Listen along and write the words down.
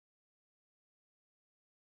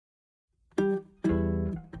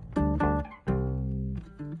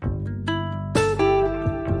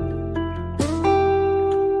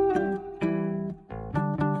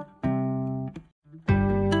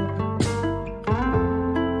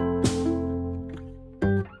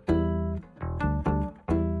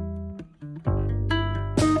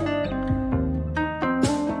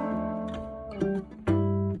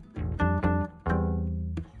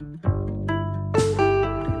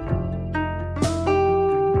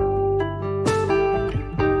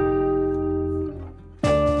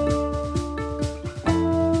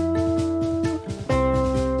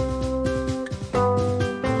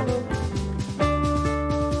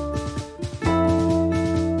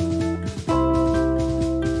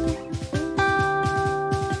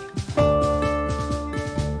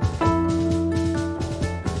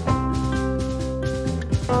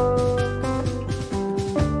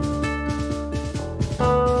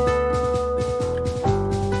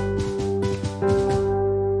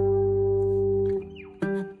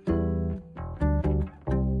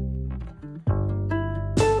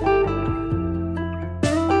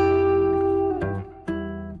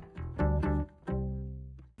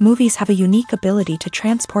Movies have a unique ability to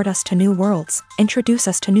transport us to new worlds, introduce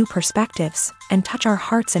us to new perspectives, and touch our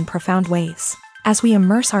hearts in profound ways. As we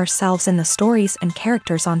immerse ourselves in the stories and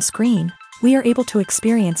characters on screen, we are able to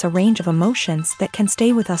experience a range of emotions that can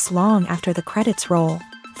stay with us long after the credits roll.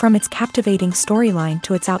 From its captivating storyline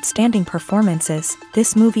to its outstanding performances,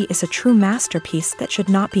 this movie is a true masterpiece that should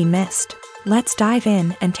not be missed. Let's dive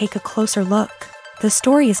in and take a closer look. The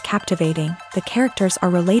story is captivating, the characters are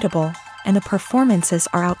relatable, and the performances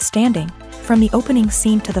are outstanding. From the opening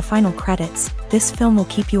scene to the final credits, this film will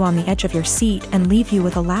keep you on the edge of your seat and leave you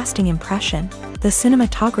with a lasting impression. The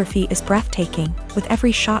cinematography is breathtaking, with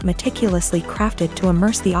every shot meticulously crafted to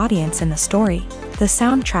immerse the audience in the story. The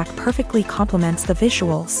soundtrack perfectly complements the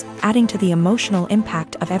visuals, adding to the emotional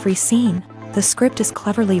impact of every scene. The script is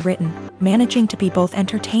cleverly written, managing to be both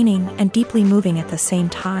entertaining and deeply moving at the same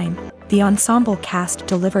time. The ensemble cast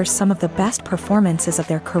delivers some of the best performances of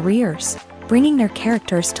their careers, bringing their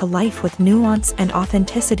characters to life with nuance and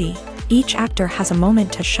authenticity. Each actor has a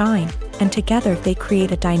moment to shine, and together they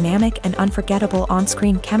create a dynamic and unforgettable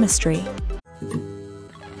on-screen chemistry.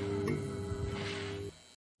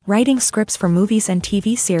 Writing scripts for movies and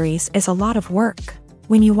TV series is a lot of work.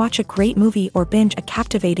 When you watch a great movie or binge a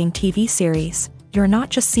captivating TV series, you're not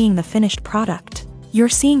just seeing the finished product. You're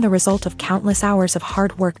seeing the result of countless hours of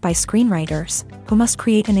hard work by screenwriters, who must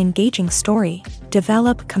create an engaging story,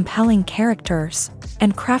 develop compelling characters,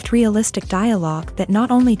 and craft realistic dialogue that not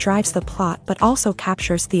only drives the plot but also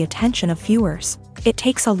captures the attention of viewers. It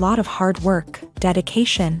takes a lot of hard work,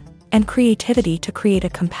 dedication, and creativity to create a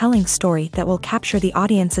compelling story that will capture the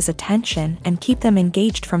audience's attention and keep them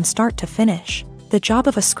engaged from start to finish. The job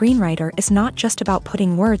of a screenwriter is not just about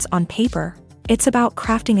putting words on paper. It's about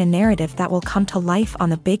crafting a narrative that will come to life on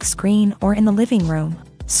the big screen or in the living room.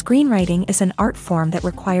 Screenwriting is an art form that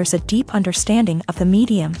requires a deep understanding of the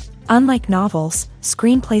medium. Unlike novels,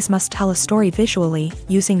 screenplays must tell a story visually,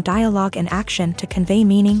 using dialogue and action to convey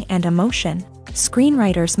meaning and emotion.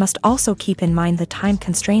 Screenwriters must also keep in mind the time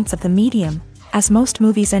constraints of the medium, as most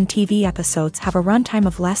movies and TV episodes have a runtime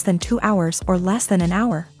of less than 2 hours or less than an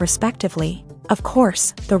hour, respectively. Of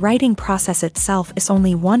course, the writing process itself is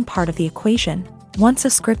only one part of the equation. Once a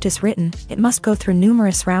script is written, it must go through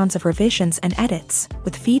numerous rounds of revisions and edits,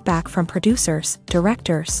 with feedback from producers,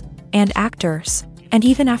 directors, and actors. And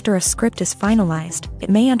even after a script is finalized, it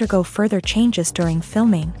may undergo further changes during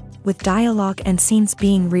filming, with dialogue and scenes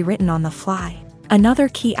being rewritten on the fly. Another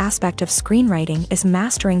key aspect of screenwriting is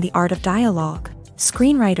mastering the art of dialogue.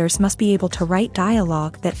 Screenwriters must be able to write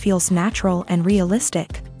dialogue that feels natural and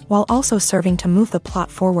realistic, while also serving to move the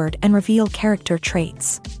plot forward and reveal character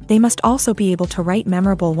traits. They must also be able to write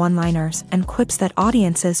memorable one-liners and quips that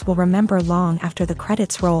audiences will remember long after the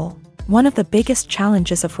credits roll. One of the biggest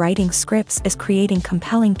challenges of writing scripts is creating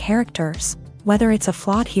compelling characters. Whether it's a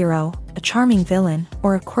flawed hero, a charming villain,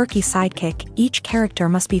 or a quirky sidekick, each character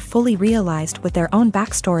must be fully realized with their own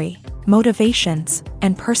backstory, motivations,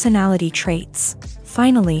 and personality traits.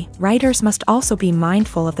 Finally, writers must also be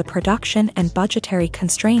mindful of the production and budgetary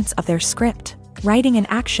constraints of their script. Writing an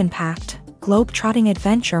action-packed, globe-trotting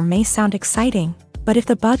adventure may sound exciting, but if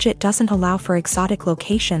the budget doesn't allow for exotic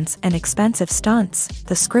locations and expensive stunts,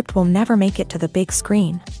 the script will never make it to the big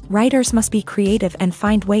screen. Writers must be creative and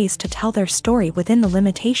find ways to tell their story within the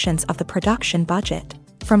limitations of the production budget.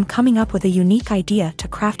 From coming up with a unique idea to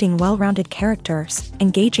crafting well-rounded characters,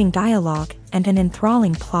 engaging dialogue, and an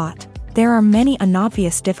enthralling plot, there are many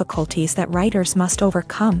unobvious difficulties that writers must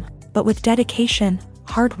overcome, but with dedication,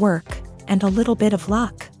 hard work, and a little bit of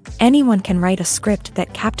luck, anyone can write a script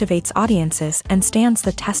that captivates audiences and stands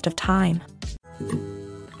the test of time.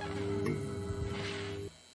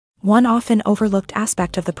 One often overlooked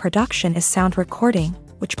aspect of the production is sound recording,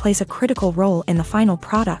 which plays a critical role in the final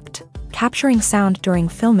product. Capturing sound during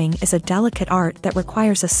filming is a delicate art that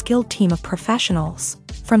requires a skilled team of professionals.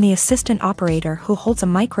 From the assistant operator who holds a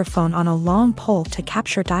microphone on a long pole to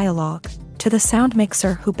capture dialogue, to the sound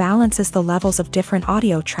mixer who balances the levels of different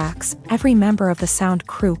audio tracks, every member of the sound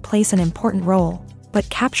crew plays an important role. But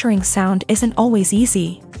capturing sound isn't always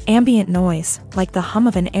easy. Ambient noise, like the hum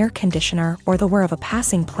of an air conditioner or the whir of a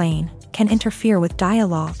passing plane, can interfere with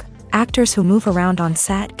dialogue. Actors who move around on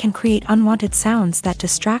set can create unwanted sounds that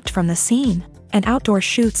distract from the scene. And outdoor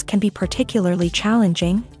shoots can be particularly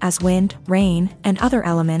challenging, as wind, rain, and other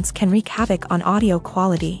elements can wreak havoc on audio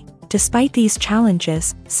quality. Despite these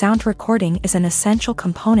challenges, sound recording is an essential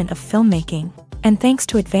component of filmmaking. And thanks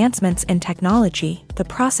to advancements in technology, the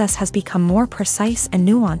process has become more precise and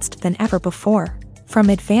nuanced than ever before. From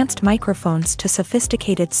advanced microphones to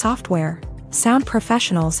sophisticated software, sound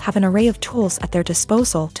professionals have an array of tools at their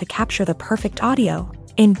disposal to capture the perfect audio.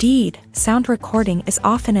 Indeed, sound recording is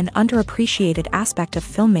often an underappreciated aspect of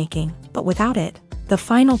filmmaking, but without it, the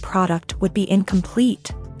final product would be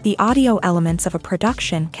incomplete. The audio elements of a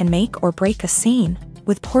production can make or break a scene,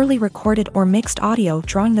 with poorly recorded or mixed audio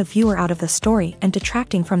drawing the viewer out of the story and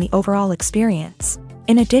detracting from the overall experience.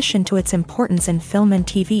 In addition to its importance in film and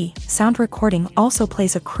TV, sound recording also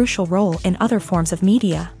plays a crucial role in other forms of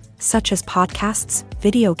media, such as podcasts,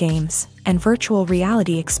 video games, and virtual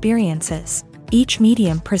reality experiences. Each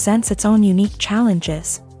medium presents its own unique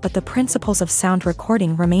challenges, but the principles of sound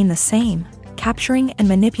recording remain the same, capturing and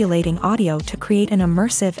manipulating audio to create an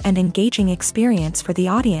immersive and engaging experience for the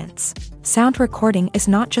audience. Sound recording is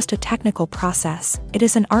not just a technical process, it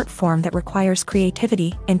is an art form that requires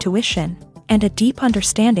creativity, intuition, and a deep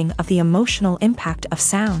understanding of the emotional impact of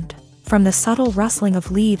sound. From the subtle rustling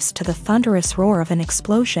of leaves to the thunderous roar of an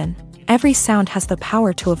explosion, every sound has the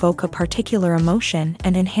power to evoke a particular emotion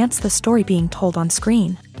and enhance the story being told on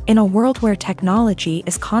screen. In a world where technology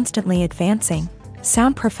is constantly advancing,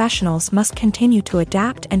 sound professionals must continue to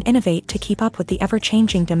adapt and innovate to keep up with the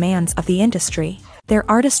ever-changing demands of the industry. Their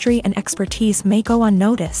artistry and expertise may go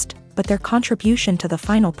unnoticed, but their contribution to the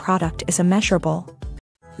final product is immeasurable.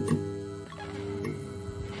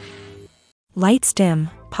 Lights dim,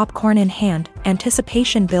 popcorn in hand,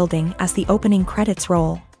 anticipation building as the opening credits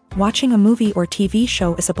roll. Watching a movie or TV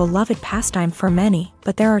show is a beloved pastime for many,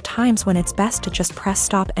 but there are times when it's best to just press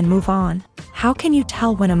stop and move on. How can you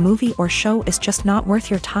tell when a movie or show is just not worth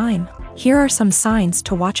your time? Here are some signs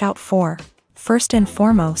to watch out for. First and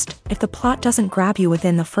foremost, if the plot doesn't grab you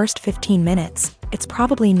within the first 15 minutes, it's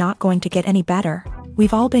probably not going to get any better.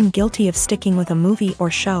 We've all been guilty of sticking with a movie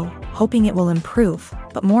or show, hoping it will improve,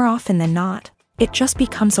 but more often than not, it just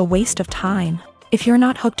becomes a waste of time. If you're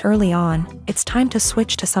not hooked early on, it's time to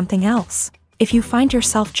switch to something else. If you find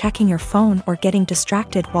yourself checking your phone or getting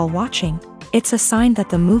distracted while watching, it's a sign that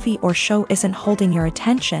the movie or show isn't holding your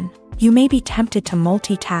attention. You may be tempted to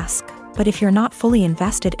multitask, but if you're not fully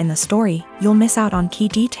invested in the story, you'll miss out on key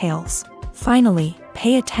details. Finally,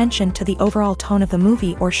 pay attention to the overall tone of the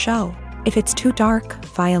movie or show. If it's too dark,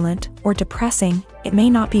 violent, or depressing, it may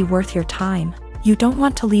not be worth your time. You don't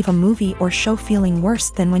want to leave a movie or show feeling worse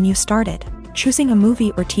than when you started. Choosing a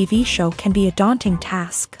movie or TV show can be a daunting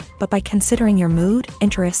task, but by considering your mood,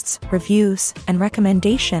 interests, reviews, and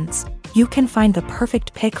recommendations, you can find the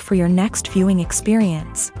perfect pick for your next viewing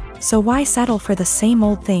experience. So why settle for the same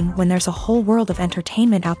old thing when there's a whole world of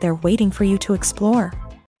entertainment out there waiting for you to explore?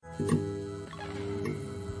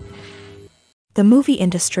 The movie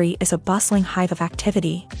industry is a bustling hive of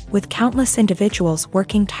activity, with countless individuals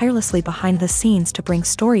working tirelessly behind the scenes to bring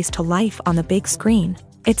stories to life on the big screen.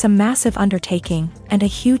 It's a massive undertaking, and a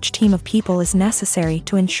huge team of people is necessary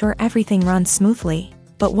to ensure everything runs smoothly.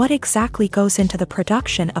 But what exactly goes into the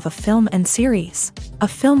production of a film and series? A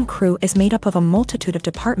film crew is made up of a multitude of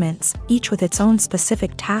departments, each with its own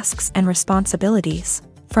specific tasks and responsibilities.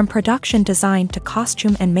 From production design to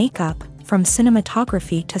costume and makeup, from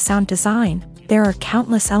cinematography to sound design, there are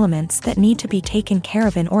countless elements that need to be taken care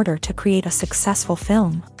of in order to create a successful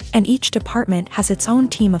film. And each department has its own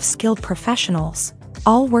team of skilled professionals,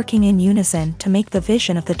 all working in unison to make the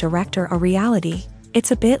vision of the director a reality.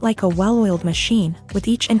 It's a bit like a well-oiled machine, with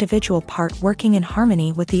each individual part working in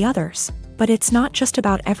harmony with the others. But it's not just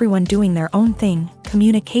about everyone doing their own thing.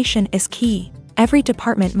 Communication is key. Every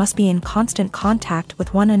department must be in constant contact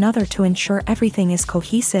with one another to ensure everything is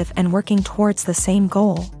cohesive and working towards the same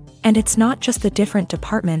goal. And it's not just the different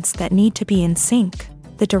departments that need to be in sync.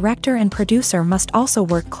 The director and producer must also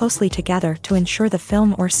work closely together to ensure the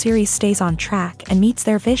film or series stays on track and meets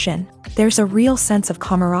their vision. There's a real sense of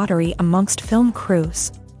camaraderie amongst film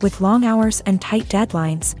crews. With long hours and tight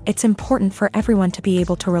deadlines, it's important for everyone to be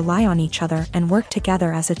able to rely on each other and work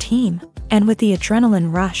together as a team. And with the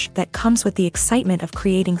adrenaline rush that comes with the excitement of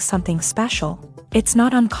creating something special, it's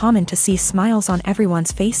not uncommon to see smiles on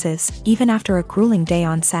everyone's faces, even after a grueling day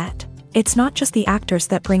on set. It's not just the actors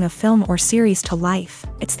that bring a film or series to life,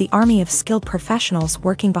 it's the army of skilled professionals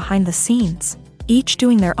working behind the scenes, each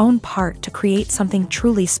doing their own part to create something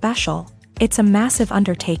truly special. It's a massive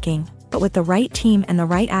undertaking, but with the right team and the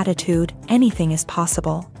right attitude, anything is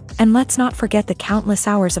possible. And let's not forget the countless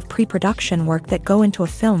hours of pre-production work that go into a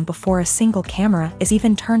film before a single camera is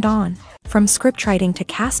even turned on. From scriptwriting to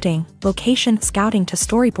casting, location scouting to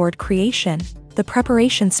storyboard creation, the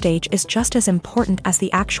preparation stage is just as important as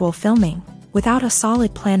the actual filming. Without a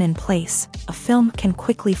solid plan in place, a film can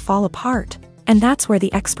quickly fall apart. And that's where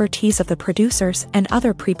the expertise of the producers and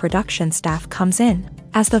other pre-production staff comes in.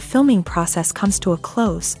 As the filming process comes to a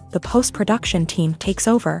close, the post-production team takes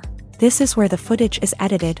over. This is where the footage is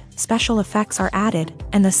edited, special effects are added,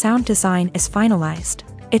 and the sound design is finalized.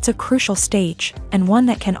 It's a crucial stage, and one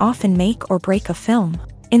that can often make or break a film.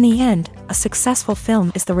 In the end, a successful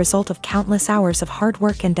film is the result of countless hours of hard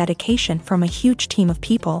work and dedication from a huge team of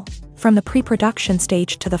people. From the pre-production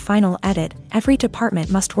stage to the final edit, every department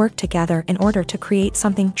must work together in order to create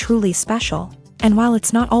something truly special. And while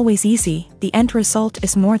it's not always easy, the end result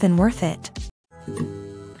is more than worth it.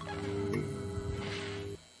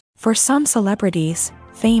 For some celebrities,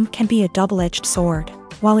 fame can be a double-edged sword.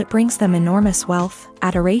 While it brings them enormous wealth,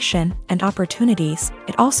 adoration, and opportunities,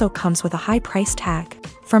 it also comes with a high price tag.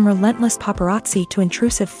 From relentless paparazzi to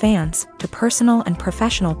intrusive fans, to personal and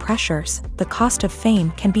professional pressures, the cost of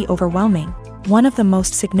fame can be overwhelming. One of the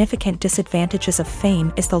most significant disadvantages of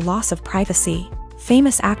fame is the loss of privacy.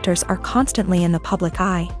 Famous actors are constantly in the public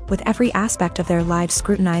eye, with every aspect of their lives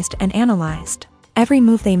scrutinized and analyzed. Every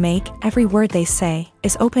move they make, every word they say,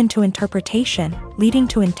 is open to interpretation, leading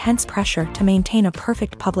to intense pressure to maintain a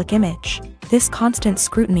perfect public image. This constant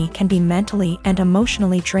scrutiny can be mentally and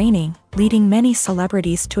emotionally draining, leading many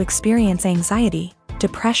celebrities to experience anxiety,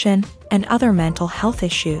 depression, and other mental health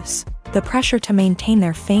issues. The pressure to maintain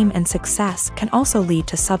their fame and success can also lead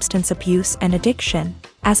to substance abuse and addiction,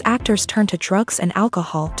 as actors turn to drugs and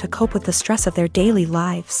alcohol to cope with the stress of their daily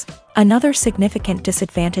lives. Another significant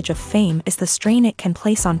disadvantage of fame is the strain it can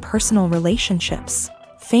place on personal relationships.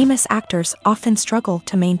 Famous actors often struggle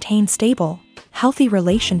to maintain stable, healthy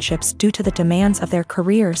relationships due to the demands of their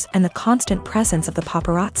careers and the constant presence of the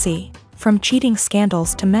paparazzi. From cheating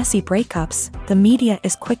scandals to messy breakups, the media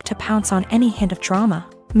is quick to pounce on any hint of drama,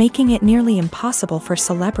 making it nearly impossible for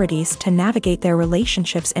celebrities to navigate their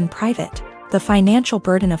relationships in private. The financial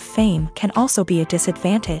burden of fame can also be a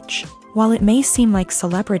disadvantage. While it may seem like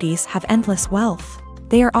celebrities have endless wealth,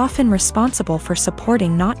 they are often responsible for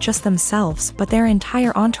supporting not just themselves but their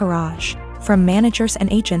entire entourage. From managers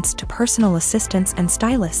and agents to personal assistants and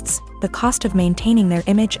stylists, the cost of maintaining their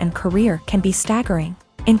image and career can be staggering.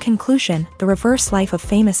 In conclusion, the reverse life of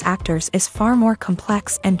famous actors is far more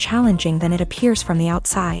complex and challenging than it appears from the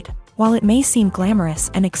outside. While it may seem glamorous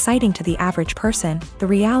and exciting to the average person, the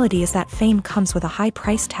reality is that fame comes with a high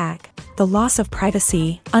price tag. The loss of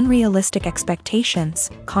privacy, unrealistic expectations,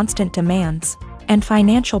 constant demands, and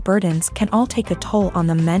financial burdens can all take a toll on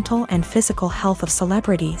the mental and physical health of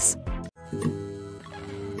celebrities.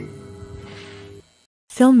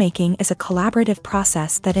 Filmmaking is a collaborative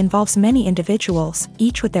process that involves many individuals,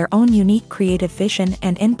 each with their own unique creative vision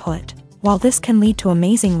and input. While this can lead to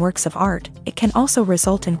amazing works of art, it can also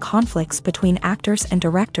result in conflicts between actors and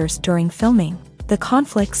directors during filming. The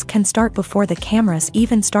conflicts can start before the cameras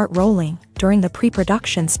even start rolling, during the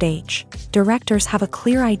pre-production stage. Directors have a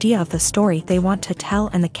clear idea of the story they want to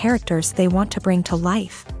tell and the characters they want to bring to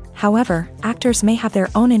life. However, actors may have their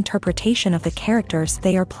own interpretation of the characters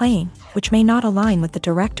they are playing, which may not align with the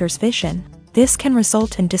director's vision. This can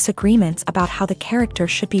result in disagreements about how the character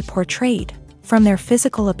should be portrayed, from their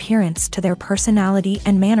physical appearance to their personality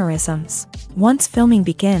and mannerisms. Once filming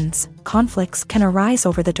begins, conflicts can arise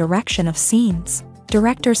over the direction of scenes.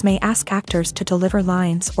 Directors may ask actors to deliver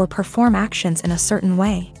lines or perform actions in a certain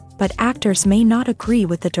way, but actors may not agree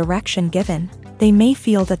with the direction given. They may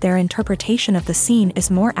feel that their interpretation of the scene is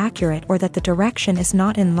more accurate or that the direction is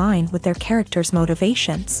not in line with their character's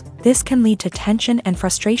motivations. This can lead to tension and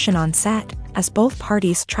frustration on set, as both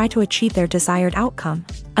parties try to achieve their desired outcome.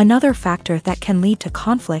 Another factor that can lead to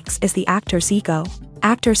conflicts is the actor's ego.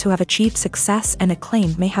 Actors who have achieved success and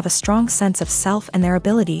acclaim may have a strong sense of self and their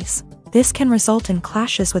abilities. This can result in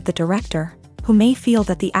clashes with the director, who may feel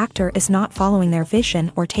that the actor is not following their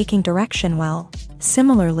vision or taking direction well.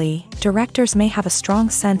 Similarly, directors may have a strong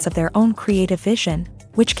sense of their own creative vision,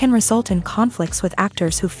 which can result in conflicts with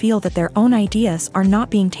actors who feel that their own ideas are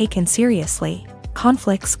not being taken seriously.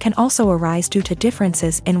 Conflicts can also arise due to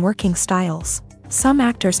differences in working styles. Some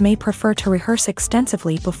actors may prefer to rehearse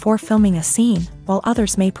extensively before filming a scene, while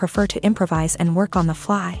others may prefer to improvise and work on the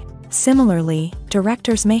fly. Similarly,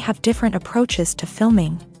 directors may have different approaches to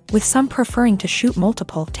filming, with some preferring to shoot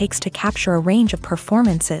multiple takes to capture a range of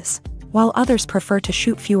performances, while others prefer to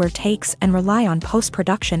shoot fewer takes and rely on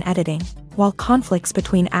post-production editing. While conflicts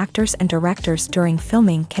between actors and directors during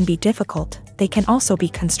filming can be difficult, they can also be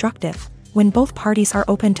constructive. When both parties are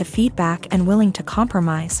open to feedback and willing to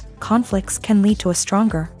compromise, conflicts can lead to a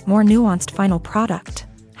stronger, more nuanced final product.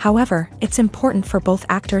 However, it's important for both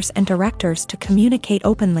actors and directors to communicate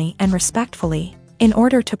openly and respectfully, in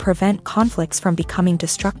order to prevent conflicts from becoming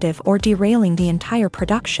destructive or derailing the entire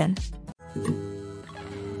production.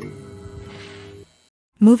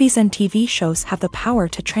 Movies and TV shows have the power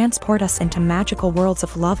to transport us into magical worlds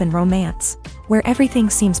of love and romance, where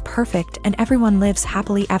everything seems perfect and everyone lives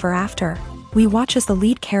happily ever after. We watch as the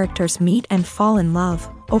lead characters meet and fall in love,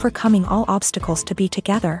 overcoming all obstacles to be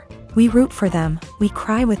together. We root for them, we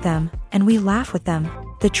cry with them, and we laugh with them.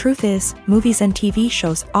 The truth is, movies and TV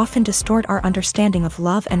shows often distort our understanding of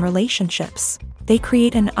love and relationships. They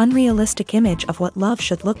create an unrealistic image of what love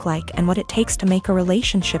should look like and what it takes to make a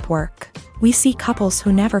relationship work. We see couples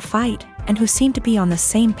who never fight, and who seem to be on the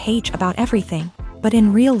same page about everything. But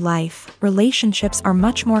in real life, relationships are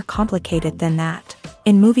much more complicated than that.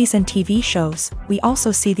 In movies and TV shows, we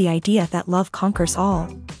also see the idea that love conquers all.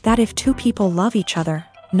 That if two people love each other,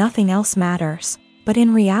 nothing else matters. But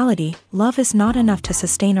in reality, love is not enough to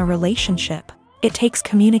sustain a relationship. It takes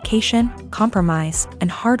communication, compromise, and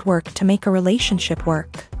hard work to make a relationship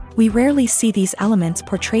work. We rarely see these elements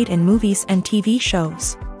portrayed in movies and TV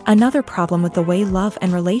shows. Another problem with the way love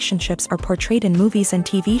and relationships are portrayed in movies and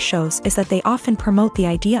TV shows is that they often promote the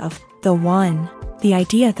idea of the one. The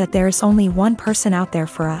idea that there is only one person out there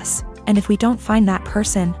for us, and if we don't find that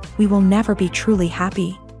person, we will never be truly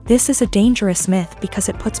happy. This is a dangerous myth because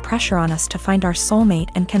it puts pressure on us to find our soulmate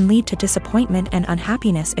and can lead to disappointment and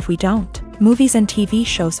unhappiness if we don't. Movies and TV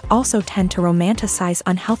shows also tend to romanticize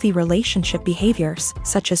unhealthy relationship behaviors,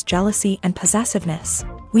 such as jealousy and possessiveness.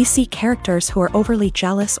 We see characters who are overly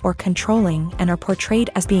jealous or controlling and are portrayed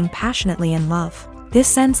as being passionately in love. This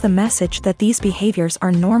sends the message that these behaviors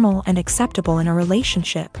are normal and acceptable in a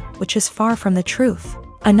relationship, which is far from the truth.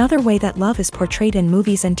 Another way that love is portrayed in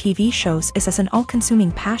movies and TV shows is as an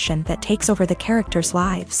all-consuming passion that takes over the characters'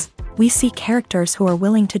 lives. We see characters who are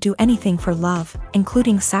willing to do anything for love,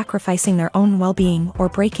 including sacrificing their own well-being or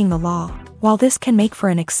breaking the law. While this can make for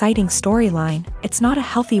an exciting storyline, it's not a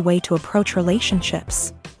healthy way to approach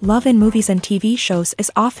relationships. Love in movies and TV shows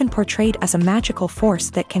is often portrayed as a magical force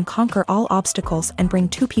that can conquer all obstacles and bring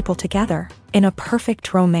two people together. In a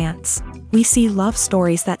perfect romance, we see love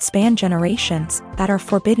stories that span generations, that are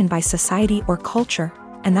forbidden by society or culture,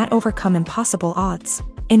 and that overcome impossible odds.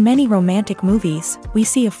 In many romantic movies, we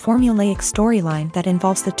see a formulaic storyline that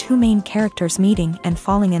involves the two main characters meeting and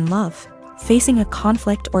falling in love, facing a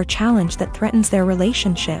conflict or challenge that threatens their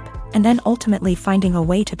relationship, and then ultimately finding a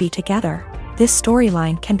way to be together. This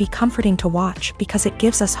storyline can be comforting to watch because it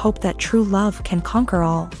gives us hope that true love can conquer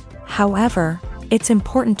all. However, it's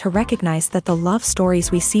important to recognize that the love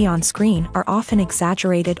stories we see on screen are often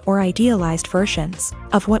exaggerated or idealized versions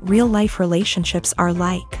of what real-life relationships are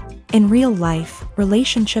like. In real life,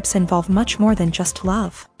 relationships involve much more than just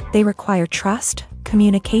love. They require trust,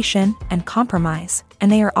 communication, and compromise,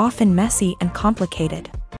 and they are often messy and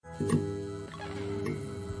complicated.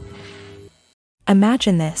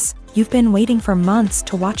 Imagine this. You've been waiting for months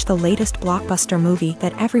to watch the latest blockbuster movie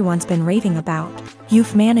that everyone's been raving about.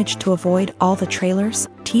 You've managed to avoid all the trailers,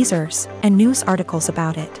 teasers, and news articles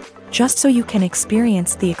about it, just so you can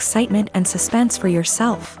experience the excitement and suspense for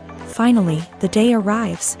yourself. Finally, the day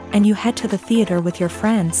arrives, and you head to the theater with your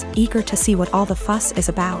friends, eager to see what all the fuss is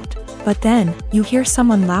about. But then, you hear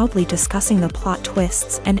someone loudly discussing the plot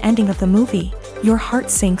twists and ending of the movie. Your heart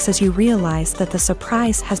sinks as you realize that the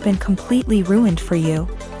surprise has been completely ruined for you.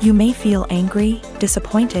 You may feel angry,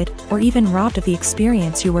 disappointed, or even robbed of the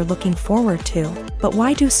experience you were looking forward to. But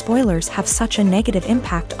why do spoilers have such a negative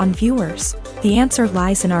impact on viewers? The answer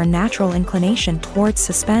lies in our natural inclination towards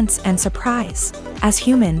suspense and surprise. As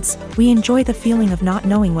humans, we enjoy the feeling of not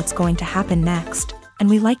knowing what's going to happen next, and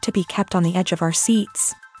we like to be kept on the edge of our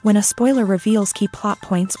seats. When a spoiler reveals key plot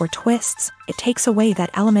points or twists, it takes away that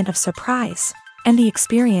element of surprise, and the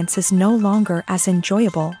experience is no longer as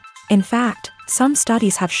enjoyable. In fact, some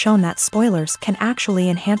studies have shown that spoilers can actually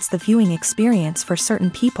enhance the viewing experience for certain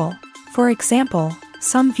people. For example,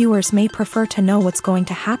 some viewers may prefer to know what's going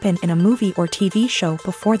to happen in a movie or TV show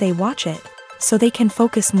before they watch it, so they can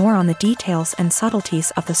focus more on the details and subtleties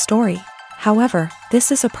of the story. However,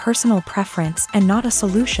 this is a personal preference and not a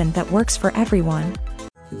solution that works for everyone.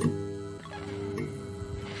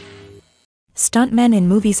 Stuntmen in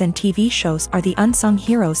movies and TV shows are the unsung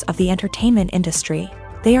heroes of the entertainment industry.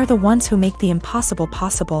 They are the ones who make the impossible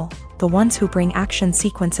possible, the ones who bring action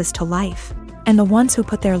sequences to life, and the ones who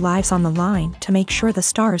put their lives on the line to make sure the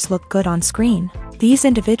stars look good on screen. These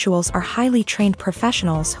individuals are highly trained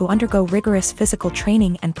professionals who undergo rigorous physical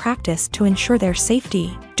training and practice to ensure their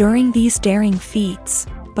safety during these daring feats.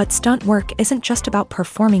 But stunt work isn't just about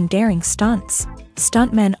performing daring stunts.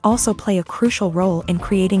 Stuntmen also play a crucial role in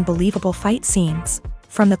creating believable fight scenes.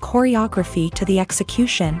 From the choreography to the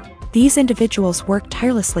execution, these individuals work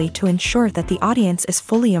tirelessly to ensure that the audience is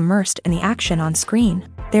fully immersed in the action on screen.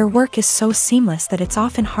 Their work is so seamless that it's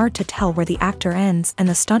often hard to tell where the actor ends and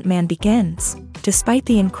the stuntman begins. Despite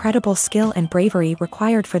the incredible skill and bravery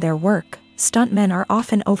required for their work, stuntmen are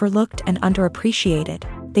often overlooked and underappreciated.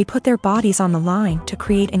 They put their bodies on the line to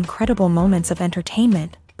create incredible moments of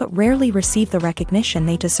entertainment, but rarely receive the recognition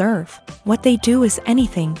they deserve. What they do is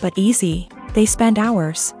anything but easy. They spend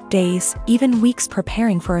hours, days, even weeks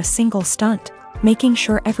preparing for a single stunt, making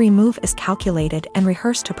sure every move is calculated and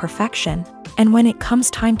rehearsed to perfection. And when it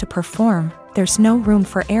comes time to perform, there's no room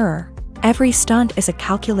for error. Every stunt is a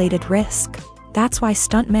calculated risk. That's why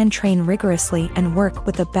stuntmen train rigorously and work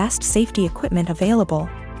with the best safety equipment available,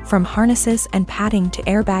 from harnesses and padding to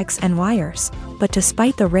airbags and wires. But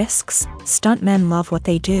despite the risks, stuntmen love what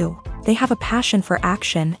they do. They have a passion for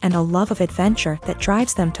action and a love of adventure that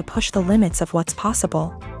drives them to push the limits of what's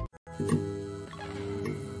possible.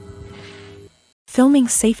 Filming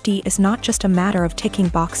safety is not just a matter of ticking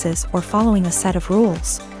boxes or following a set of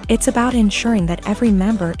rules. It's about ensuring that every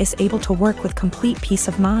member is able to work with complete peace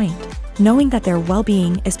of mind, knowing that their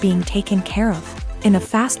well-being is being taken care of. In a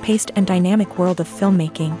fast-paced and dynamic world of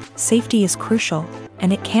filmmaking, safety is crucial,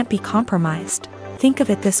 and it can't be compromised. Think of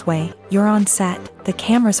it this way: you're on set, the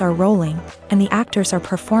cameras are rolling, and the actors are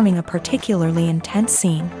performing a particularly intense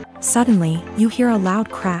scene. Suddenly, you hear a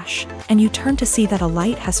loud crash, and you turn to see that a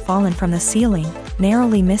light has fallen from the ceiling,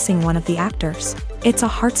 narrowly missing one of the actors. It's a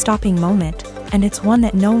heart-stopping moment, and it's one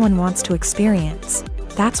that no one wants to experience.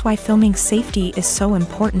 That's why filming safety is so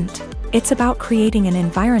important. It's about creating an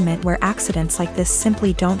environment where accidents like this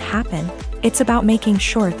simply don't happen. It's about making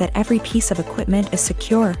sure that every piece of equipment is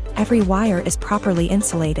secure, every wire is properly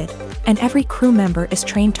insulated, and every crew member is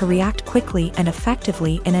trained to react quickly and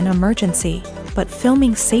effectively in an emergency. But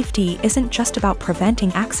filming safety isn't just about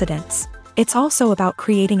preventing accidents. It's also about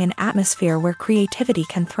creating an atmosphere where creativity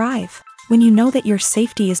can thrive. When you know that your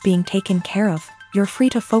safety is being taken care of, you're free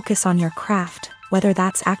to focus on your craft, whether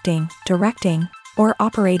that's acting, directing, or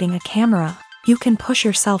operating a camera. You can push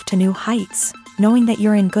yourself to new heights, knowing that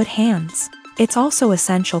you're in good hands. It's also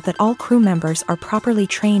essential that all crew members are properly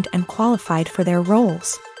trained and qualified for their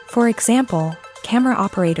roles. For example, camera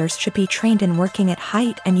operators should be trained in working at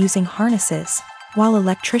height and using harnesses, while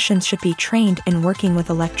electricians should be trained in working with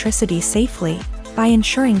electricity safely. By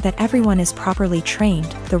ensuring that everyone is properly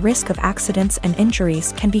trained, the risk of accidents and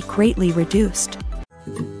injuries can be greatly reduced.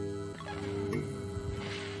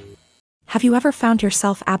 Have you ever found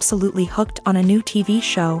yourself absolutely hooked on a new TV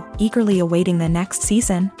show, eagerly awaiting the next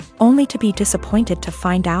season, only to be disappointed to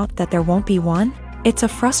find out that there won't be one? It's a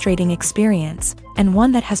frustrating experience, and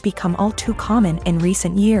one that has become all too common in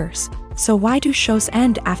recent years. So why do shows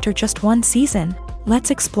end after just one season?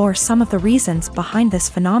 Let's explore some of the reasons behind this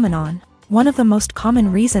phenomenon. One of the most common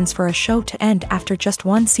reasons for a show to end after just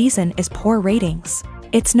one season is poor ratings.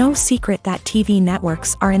 It's no secret that TV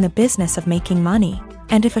networks are in the business of making money.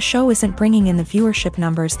 And if a show isn't bringing in the viewership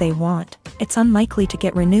numbers they want, it's unlikely to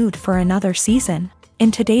get renewed for another season.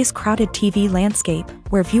 In today's crowded TV landscape,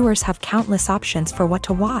 where viewers have countless options for what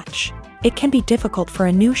to watch, it can be difficult for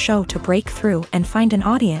a new show to break through and find an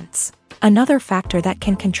audience. Another factor that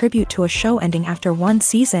can contribute to a show ending after one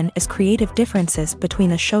season is creative differences between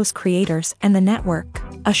the show's creators and the network.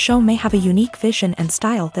 A show may have a unique vision and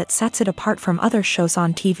style that sets it apart from other shows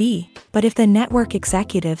on TV, but if the network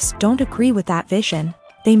executives don't agree with that vision,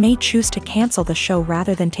 they may choose to cancel the show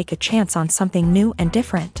rather than take a chance on something new and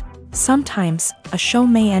different. Sometimes, a show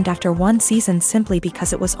may end after one season simply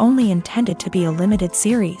because it was only intended to be a limited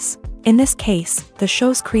series. In this case, the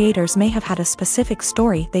show's creators may have had a specific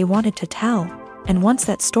story they wanted to tell, and once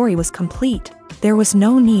that story was complete, there was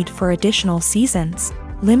no need for additional seasons.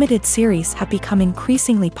 Limited series have become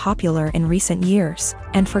increasingly popular in recent years,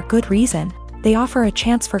 and for good reason. They offer a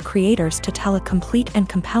chance for creators to tell a complete and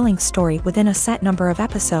compelling story within a set number of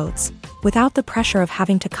episodes, without the pressure of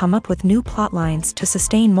having to come up with new plotlines to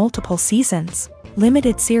sustain multiple seasons.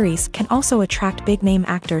 Limited series can also attract big-name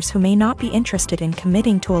actors who may not be interested in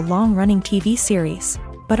committing to a long-running TV series,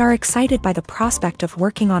 but are excited by the prospect of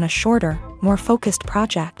working on a shorter, more focused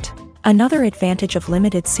project. Another advantage of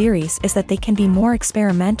limited series is that they can be more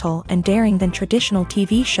experimental and daring than traditional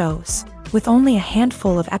TV shows. With only a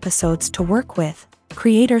handful of episodes to work with,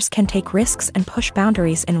 creators can take risks and push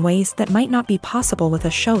boundaries in ways that might not be possible with a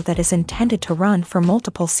show that is intended to run for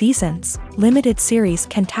multiple seasons. Limited series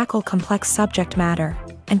can tackle complex subject matter,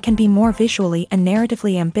 and can be more visually and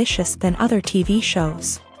narratively ambitious than other TV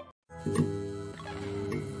shows.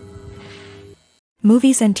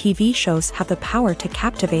 Movies and TV shows have the power to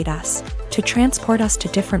captivate us, to transport us to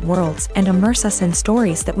different worlds and immerse us in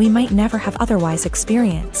stories that we might never have otherwise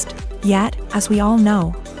experienced. Yet, as we all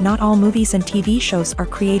know, not all movies and TV shows are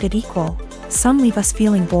created equal. Some leave us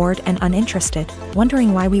feeling bored and uninterested,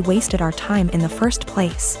 wondering why we wasted our time in the first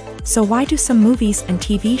place. So why do some movies and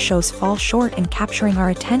TV shows fall short in capturing our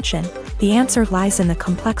attention? The answer lies in the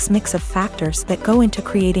complex mix of factors that go into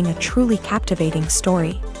creating a truly captivating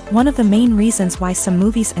story. One of the main reasons why some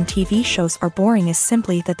movies and TV shows are boring is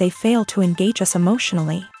simply that they fail to engage us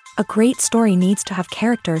emotionally. A great story needs to have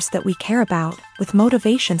characters that we care about, with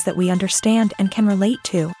motivations that we understand and can relate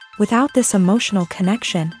to. Without this emotional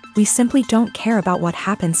connection, we simply don't care about what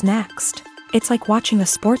happens next. It's like watching a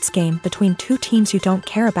sports game between two teams you don't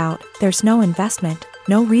care about. There's no investment,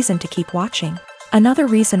 no reason to keep watching. Another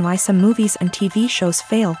reason why some movies and TV shows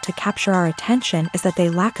fail to capture our attention is that they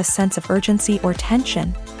lack a sense of urgency or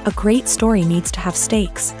tension. A great story needs to have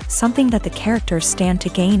stakes, something that the characters stand to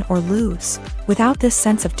gain or lose. Without this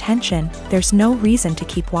sense of tension, there's no reason to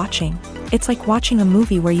keep watching. It's like watching a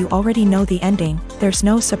movie where you already know the ending. There's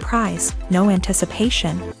no surprise, no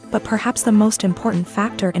anticipation. But perhaps the most important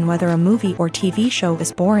factor in whether a movie or TV show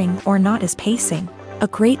is boring or not is pacing. A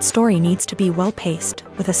great story needs to be well-paced,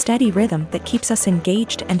 with a steady rhythm that keeps us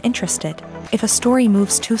engaged and interested. If a story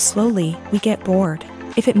moves too slowly, we get bored.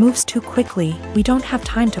 If it moves too quickly, we don't have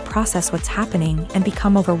time to process what's happening and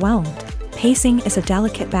become overwhelmed. Pacing is a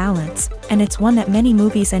delicate balance, and it's one that many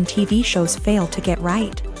movies and TV shows fail to get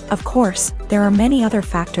right. Of course, there are many other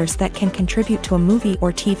factors that can contribute to a movie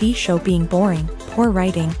or TV show being boring: poor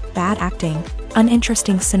writing, bad acting,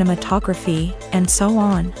 uninteresting cinematography, and so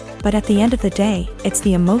on. But at the end of the day, it's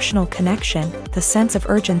the emotional connection, the sense of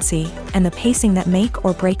urgency, and the pacing that make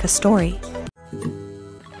or break a story.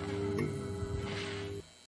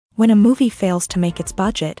 When a movie fails to make its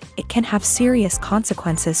budget, it can have serious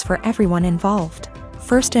consequences for everyone involved.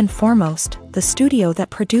 First and foremost, the studio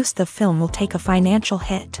that produced the film will take a financial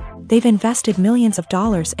hit. They've invested millions of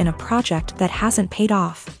dollars in a project that hasn't paid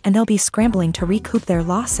off, and they'll be scrambling to recoup their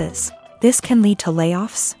losses. This can lead to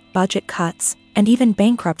layoffs, budget cuts, and even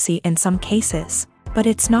bankruptcy in some cases. But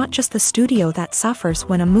it's not just the studio that suffers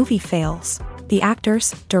when a movie fails. The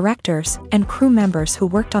actors, directors, and crew members who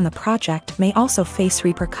worked on the project may also face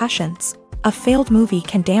repercussions. A failed movie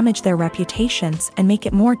can damage their reputations and make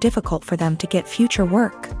it more difficult for them to get future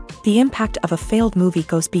work. The impact of a failed movie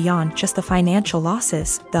goes beyond just the financial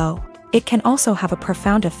losses, though. It can also have a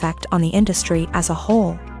profound effect on the industry as a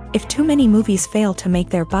whole. If too many movies fail to make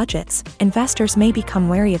their budgets, investors may become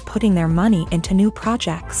wary of putting their money into new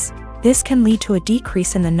projects. This can lead to a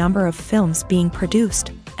decrease in the number of films being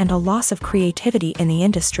produced, and a loss of creativity in the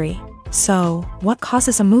industry. So, what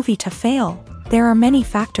causes a movie to fail? There are many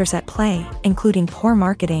factors at play, including poor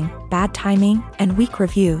marketing, bad timing, and weak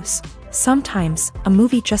reviews. Sometimes, a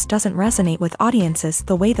movie just doesn't resonate with audiences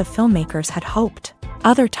the way the filmmakers had hoped.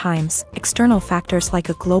 Other times, external factors like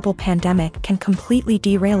a global pandemic can completely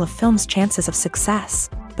derail a film's chances of success.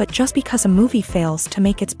 But just because a movie fails to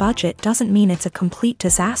make its budget doesn't mean it's a complete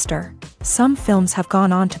disaster. Some films have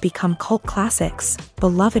gone on to become cult classics,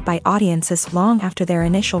 beloved by audiences long after their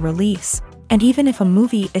initial release. And even if a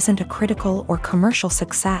movie isn't a critical or commercial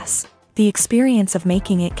success, the experience of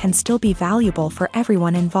making it can still be valuable for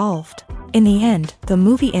everyone involved. In the end, the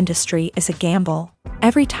movie industry is a gamble.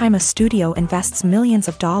 Every time a studio invests millions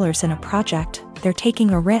of dollars in a project, they're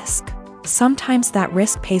taking a risk. Sometimes that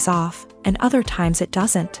risk pays off, and other times it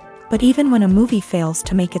doesn't. But even when a movie fails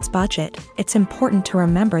to make its budget, it's important to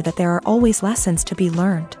remember that there are always lessons to be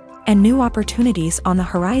learned, and new opportunities on the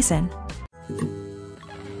horizon.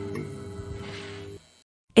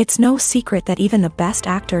 It's no secret that even the best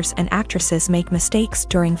actors and actresses make mistakes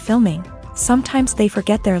during filming. Sometimes they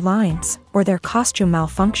forget their lines, or their costume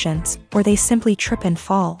malfunctions, or they simply trip and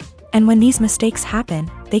fall. And when these mistakes happen,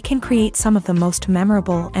 they can create some of the most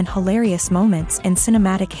memorable and hilarious moments in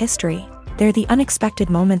cinematic history. They're the unexpected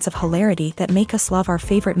moments of hilarity that make us love our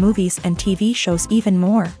favorite movies and TV shows even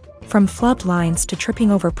more. From flubbed lines to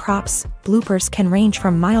tripping over props, bloopers can range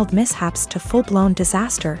from mild mishaps to full-blown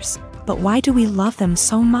disasters. But why do we love them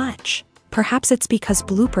so much? Perhaps it's because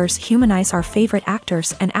bloopers humanize our favorite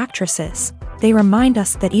actors and actresses. They remind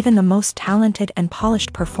us that even the most talented and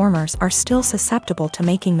polished performers are still susceptible to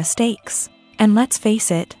making mistakes. And let's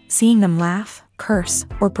face it, seeing them laugh, curse,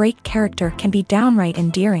 or break character can be downright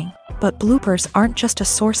endearing. But bloopers aren't just a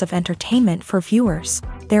source of entertainment for viewers.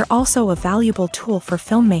 They're also a valuable tool for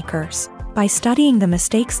filmmakers. By studying the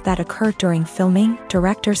mistakes that occur during filming,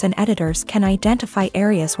 directors and editors can identify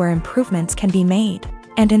areas where improvements can be made.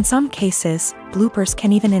 And in some cases, bloopers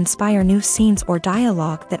can even inspire new scenes or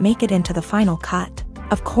dialogue that make it into the final cut.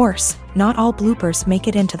 Of course, not all bloopers make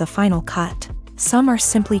it into the final cut. Some are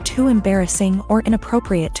simply too embarrassing or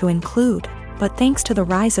inappropriate to include. But thanks to the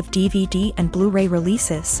rise of DVD and Blu-ray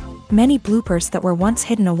releases, Many bloopers that were once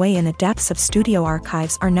hidden away in the depths of studio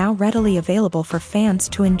archives are now readily available for fans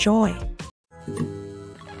to enjoy.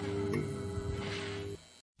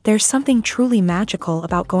 There's something truly magical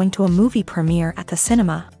about going to a movie premiere at the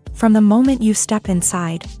cinema. From the moment you step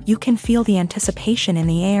inside, you can feel the anticipation in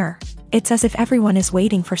the air. It's as if everyone is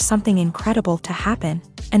waiting for something incredible to happen,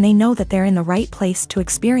 and they know that they're in the right place to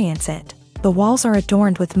experience it. The walls are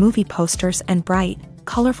adorned with movie posters and bright,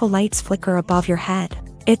 colorful lights flicker above your head.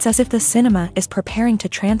 It's as if the cinema is preparing to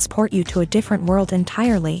transport you to a different world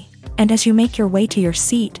entirely. And as you make your way to your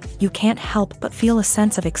seat, you can't help but feel a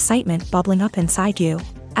sense of excitement bubbling up inside you.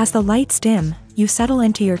 As the lights dim, you settle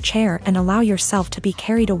into your chair and allow yourself to be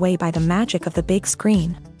carried away by the magic of the big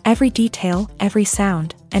screen. Every detail, every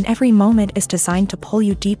sound, and every moment is designed to pull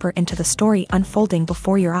you deeper into the story unfolding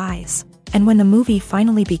before your eyes. And when the movie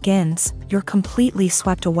finally begins, you're completely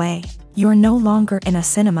swept away. You're no longer in a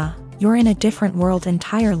cinema. You're in a different world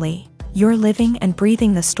entirely. You're living and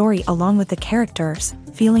breathing the story along with the characters,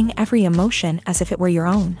 feeling every emotion as if it were your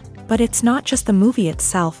own. But it's not just the movie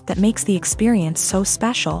itself that makes the experience so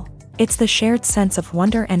special. It's the shared sense of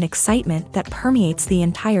wonder and excitement that permeates the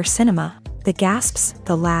entire cinema. The gasps,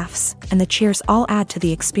 the laughs, and the cheers all add to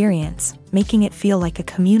the experience, making it feel like a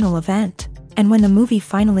communal event. And when the movie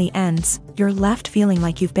finally ends, you're left feeling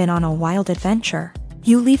like you've been on a wild adventure.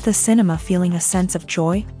 You leave the cinema feeling a sense of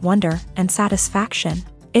joy, wonder, and satisfaction.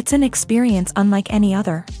 It's an experience unlike any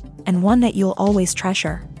other, and one that you'll always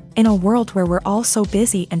treasure. In a world where we're all so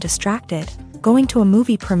busy and distracted, going to a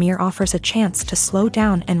movie premiere offers a chance to slow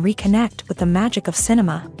down and reconnect with the magic of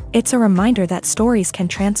cinema. It's a reminder that stories can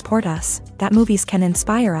transport us, that movies can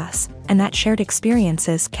inspire us, and that shared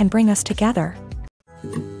experiences can bring us together.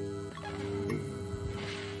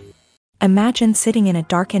 Imagine sitting in a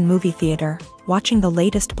darkened movie theater, watching the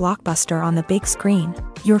latest blockbuster on the big screen.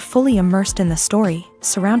 You're fully immersed in the story,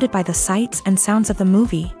 surrounded by the sights and sounds of the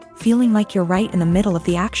movie, feeling like you're right in the middle of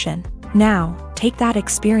the action. Now, take that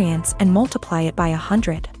experience and multiply it by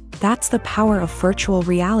 100. That's the power of virtual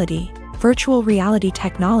reality. Virtual reality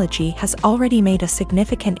technology has already made a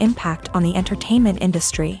significant impact on the entertainment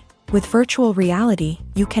industry. With virtual reality,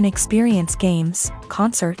 you can experience games,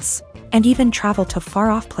 concerts, and even travel to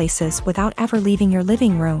far-off places without ever leaving your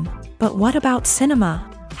living room. But what about cinema?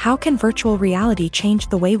 How can virtual reality change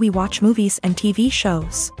the way we watch movies and TV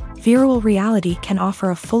shows? Virtual reality can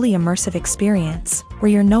offer a fully immersive experience,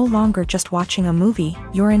 where you're no longer just watching a movie,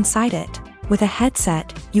 you're inside it. With a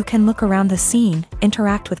headset, you can look around the scene,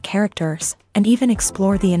 interact with characters, and even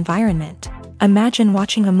explore the environment. Imagine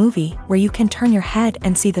watching a movie where you can turn your head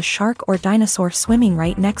and see the shark or dinosaur swimming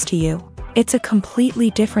right next to you. It's a completely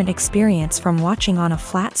different experience from watching on a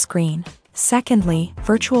flat screen. Secondly,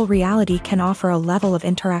 virtual reality can offer a level of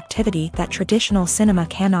interactivity that traditional cinema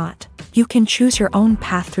cannot. You can choose your own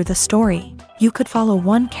path through the story. You could follow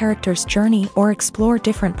one character's journey or explore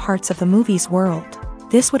different parts of the movie's world.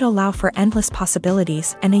 This would allow for endless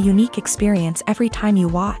possibilities and a unique experience every time you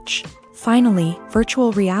watch. Finally,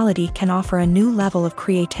 virtual reality can offer a new level of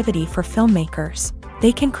creativity for filmmakers.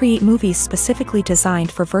 They can create movies specifically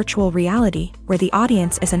designed for virtual reality, where the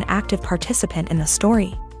audience is an active participant in the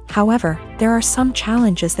story. However, there are some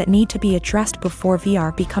challenges that need to be addressed before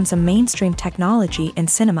VR becomes a mainstream technology in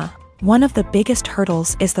cinema. One of the biggest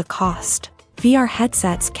hurdles is the cost. VR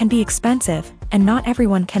headsets can be expensive, and not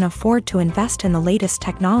everyone can afford to invest in the latest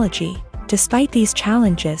technology. Despite these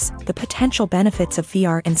challenges, the potential benefits of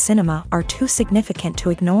VR in cinema are too significant to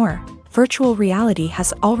ignore. Virtual reality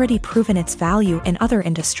has already proven its value in other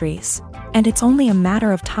industries, and it's only a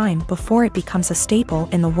matter of time before it becomes a staple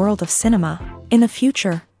in the world of cinema. In the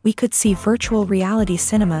future, we could see virtual reality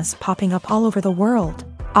cinemas popping up all over the world,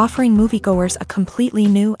 offering moviegoers a completely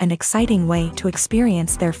new and exciting way to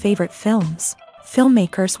experience their favorite films.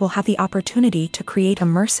 Filmmakers will have the opportunity to create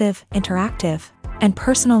immersive, interactive, and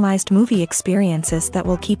personalized movie experiences that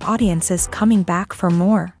will keep audiences coming back for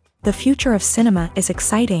more. The future of cinema is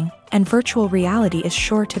exciting, and virtual reality is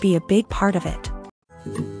sure to be a big part of it.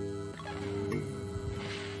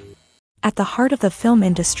 At the heart of the film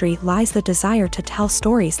industry lies the desire to tell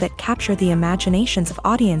stories that capture the imaginations of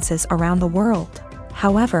audiences around the world.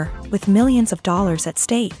 However, with millions of dollars at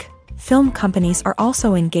stake, film companies are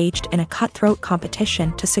also engaged in a cutthroat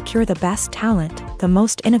competition to secure the best talent, the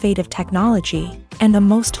most innovative technology, and the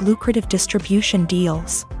most lucrative distribution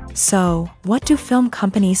deals. So, what do film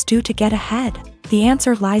companies do to get ahead? The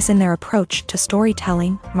answer lies in their approach to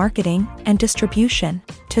storytelling, marketing, and distribution.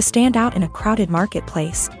 To stand out in a crowded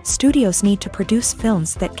marketplace, studios need to produce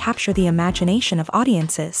films that capture the imagination of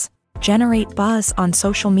audiences, generate buzz on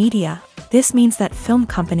social media, This means that film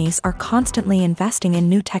companies are constantly investing in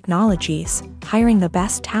new technologies, hiring the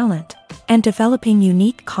best talent, and developing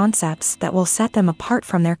unique concepts that will set them apart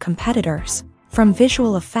from their competitors. From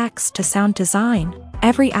visual effects to sound design,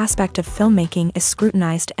 every aspect of filmmaking is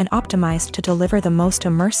scrutinized and optimized to deliver the most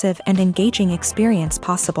immersive and engaging experience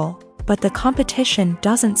possible. But the competition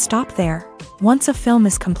doesn't stop there. Once a film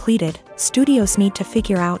is completed, studios need to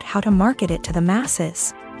figure out how to market it to the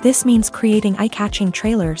masses. This means creating eye-catching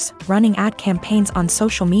trailers, running ad campaigns on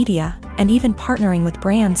social media, and even partnering with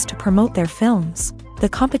brands to promote their films. The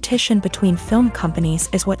competition between film companies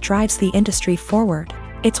is what drives the industry forward.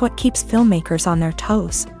 It's what keeps filmmakers on their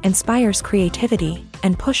toes, inspires creativity,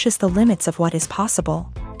 and pushes the limits of what is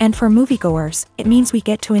possible. And for moviegoers, it means we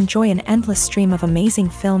get to enjoy an endless stream of amazing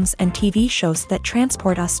films and TV shows that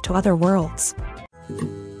transport us to other worlds.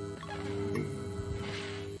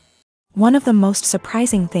 One of the most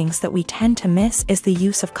surprising things that we tend to miss is the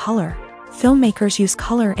use of color. Filmmakers use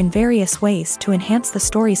color in various ways to enhance the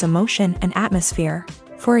story's emotion and atmosphere.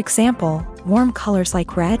 For example, warm colors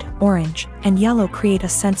like red, orange, and yellow create a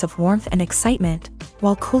sense of warmth and excitement,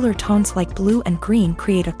 while cooler tones like blue and green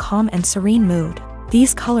create a calm and serene mood.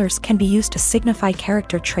 These colors can be used to signify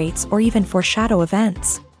character traits or even foreshadow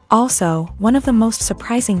events. Also, one of the most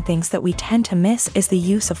surprising things that we tend to miss is the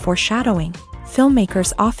use of foreshadowing.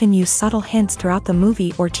 Filmmakers often use subtle hints throughout the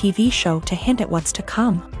movie or TV show to hint at what's to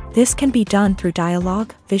come. This can be done through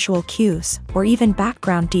dialogue, visual cues, or even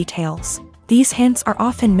background details. These hints are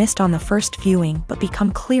often missed on the first viewing but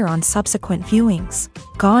become clear on subsequent viewings.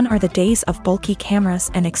 Gone are the days of bulky cameras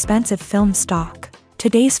and expensive film stock.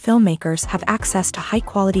 Today's filmmakers have access to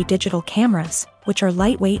high-quality digital cameras, which are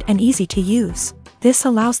lightweight and easy to use. This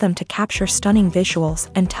allows them to capture stunning visuals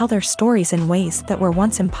and tell their stories in ways that were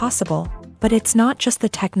once impossible. But it's not just the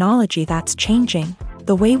technology that's changing.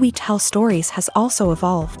 The way we tell stories has also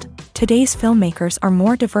evolved. Today's filmmakers are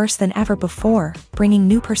more diverse than ever before, bringing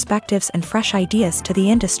new perspectives and fresh ideas to the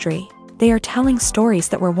industry. They are telling stories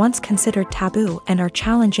that were once considered taboo and are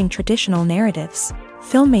challenging traditional narratives.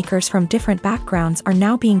 Filmmakers from different backgrounds are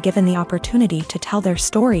now being given the opportunity to tell their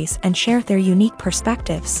stories and share their unique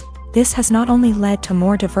perspectives. This has not only led to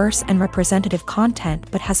more diverse and representative content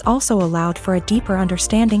but has also allowed for a deeper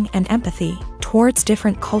understanding and empathy towards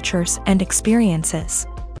different cultures and experiences.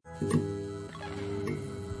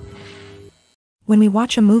 When we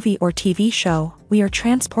watch a movie or TV show, we are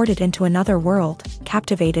transported into another world,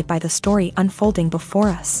 captivated by the story unfolding before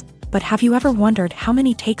us. But have you ever wondered how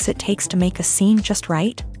many takes it takes to make a scene just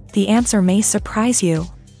right? The answer may surprise you.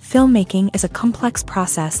 Filmmaking is a complex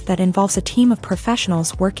process that involves a team of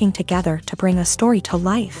professionals working together to bring a story to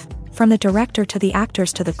life. From the director to the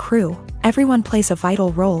actors to the crew, everyone plays a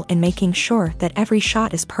vital role in making sure that every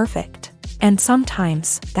shot is perfect. And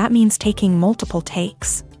sometimes, that means taking multiple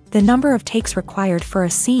takes. The number of takes required for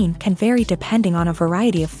a scene can vary depending on a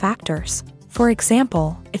variety of factors. For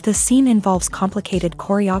example, if the scene involves complicated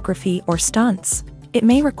choreography or stunts, it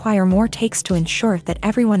may require more takes to ensure that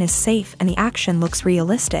everyone is safe and the action looks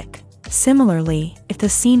realistic. Similarly, if the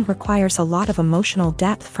scene requires a lot of emotional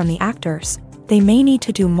depth from the actors, they may need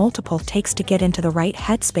to do multiple takes to get into the right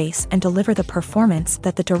headspace and deliver the performance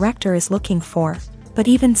that the director is looking for. But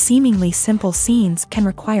even seemingly simple scenes can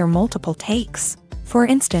require multiple takes. For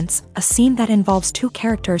instance, a scene that involves two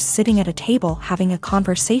characters sitting at a table having a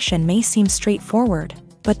conversation may seem straightforward,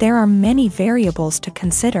 but there are many variables to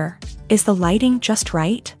consider. Is the lighting just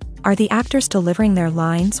right? Are the actors delivering their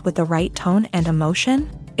lines with the right tone and emotion?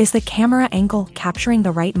 Is the camera angle capturing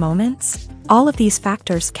the right moments? All of these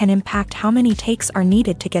factors can impact how many takes are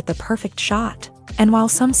needed to get the perfect shot. And while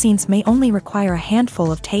some scenes may only require a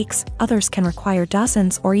handful of takes, others can require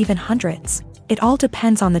dozens or even hundreds. It all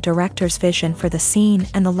depends on the director's vision for the scene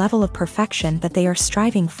and the level of perfection that they are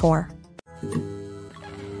striving for.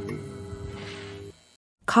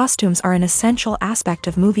 Costumes are an essential aspect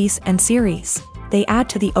of movies and series. They add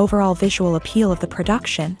to the overall visual appeal of the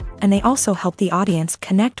production, and they also help the audience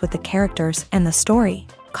connect with the characters and the story.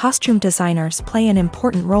 Costume designers play an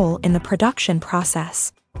important role in the production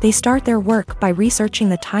process. They start their work by researching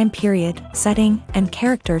the time period, setting, and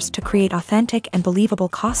characters to create authentic and believable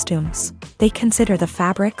costumes. They consider the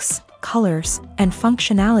fabrics, colors, and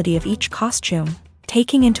functionality of each costume,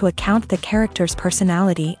 taking into account the character's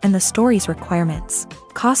personality and the story's requirements.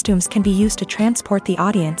 Costumes can be used to transport the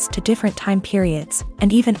audience to different time periods,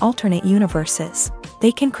 and even alternate universes.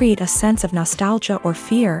 They can create a sense of nostalgia or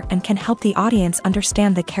fear and can help the audience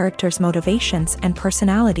understand the character's motivations and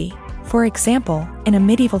personality. For example, in a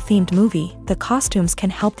medieval-themed movie, the costumes can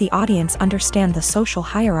help the audience understand the social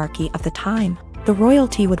hierarchy of the time. The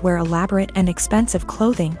royalty would wear elaborate and expensive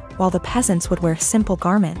clothing, while the peasants would wear simple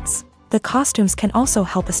garments. The costumes can also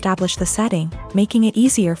help establish the setting, making it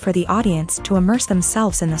easier for the audience to immerse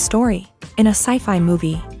themselves in the story. In a sci-fi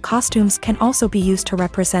movie, costumes can also be used to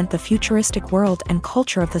represent the futuristic world and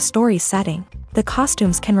culture of the story's setting. The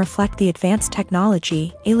costumes can reflect the advanced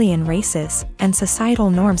technology, alien races, and societal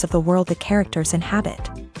norms of the world the characters inhabit.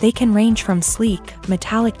 They can range from sleek,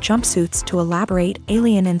 metallic jumpsuits to elaborate,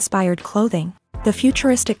 alien-inspired clothing. The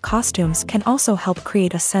futuristic costumes can also help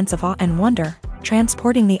create a sense of awe and wonder,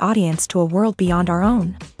 transporting the audience to a world beyond our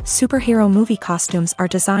own. Superhero movie costumes are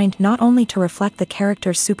designed not only to reflect the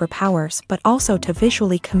character's superpowers but also to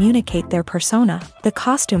visually communicate their persona. The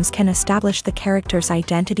costumes can establish the character's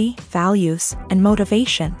identity, values, and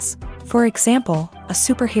motivations. For example, a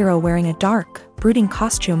superhero wearing a dark, brooding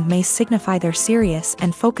costume may signify their serious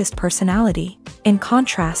and focused personality. In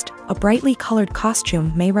contrast, a brightly colored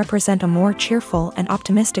costume may represent a more cheerful and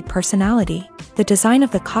optimistic personality. The design of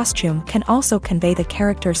the costume can also convey the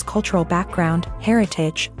character's cultural background,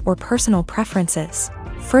 heritage, or personal preferences.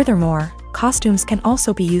 Furthermore, costumes can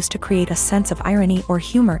also be used to create a sense of irony or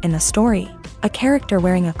humor in the story. A character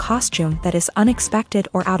wearing a costume that is unexpected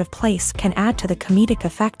or out of place can add to the comedic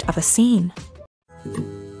effect of a scene.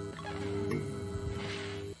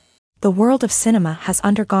 The world of cinema has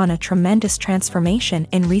undergone a tremendous transformation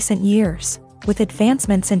in recent years. With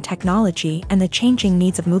advancements in technology and the changing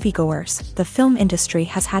needs of moviegoers, the film industry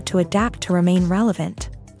has had to adapt to remain relevant.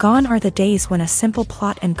 Gone are the days when a simple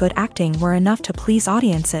plot and good acting were enough to please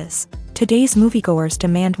audiences. Today's moviegoers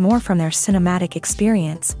demand more from their cinematic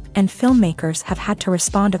experience, and filmmakers have had to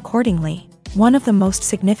respond accordingly. One of the most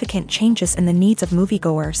significant changes in the needs of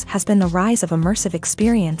moviegoers has been the rise of immersive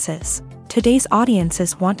experiences. Today's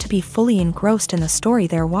audiences want to be fully engrossed in the story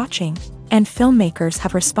they're watching, and filmmakers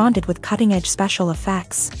have responded with cutting-edge special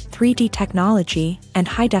effects, 3D technology, and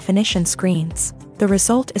high-definition screens. The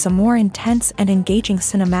result is a more intense and engaging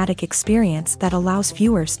cinematic experience that allows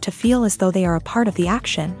viewers to feel as though they are a part of the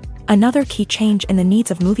action. Another key change in the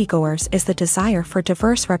needs of moviegoers is the desire for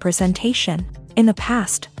diverse representation. In the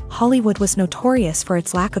past, Hollywood was notorious for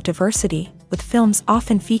its lack of diversity, with films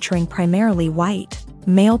often featuring primarily white,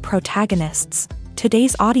 male protagonists.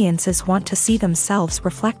 Today's audiences want to see themselves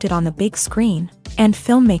reflected on the big screen, and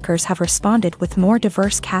filmmakers have responded with more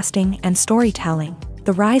diverse casting and storytelling.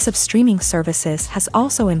 The rise of streaming services has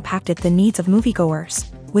also impacted the needs of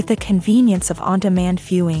moviegoers. With the convenience of on-demand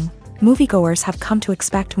viewing, moviegoers have come to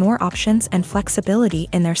expect more options and flexibility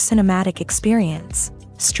in their cinematic experience.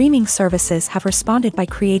 Streaming services have responded by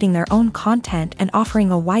creating their own content and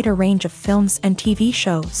offering a wider range of films and TV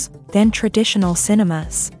shows than traditional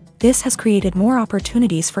cinemas. This has created more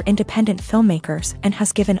opportunities for independent filmmakers and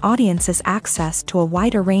has given audiences access to a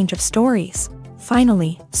wider range of stories.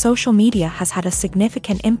 Finally, social media has had a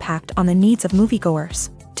significant impact on the needs of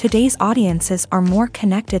moviegoers. Today's audiences are more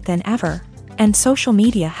connected than ever, and social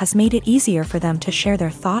media has made it easier for them to share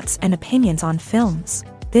their thoughts and opinions on films.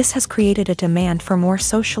 This has created a demand for more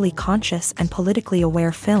socially conscious and politically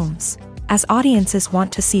aware films. As audiences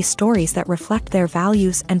want to see stories that reflect their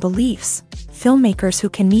values and beliefs, filmmakers who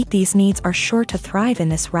can meet these needs are sure to thrive in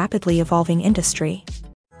this rapidly evolving industry.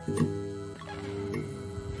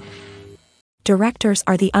 Directors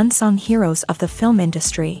are the unsung heroes of the film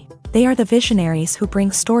industry. They are the visionaries who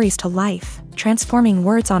bring stories to life, transforming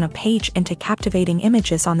words on a page into captivating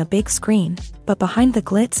images on the big screen. But behind the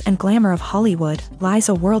glitz and glamour of Hollywood lies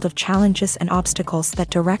a world of challenges and obstacles that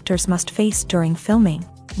directors must face during filming.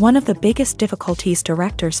 One of the biggest difficulties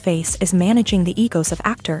directors face is managing the egos of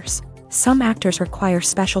actors. Some actors require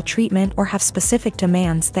special treatment or have specific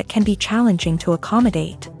demands that can be challenging to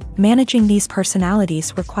accommodate. Managing these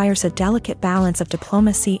personalities requires a delicate balance of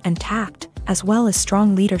diplomacy and tact, as well as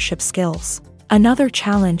strong leadership skills. Another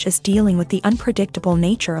challenge is dealing with the unpredictable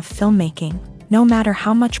nature of filmmaking. No matter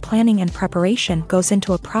how much planning and preparation goes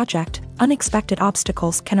into a project, unexpected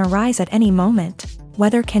obstacles can arise at any moment.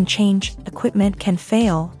 Weather can change, equipment can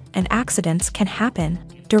fail, and accidents can happen.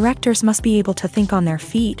 Directors must be able to think on their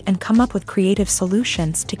feet and come up with creative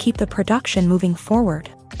solutions to keep the production moving forward.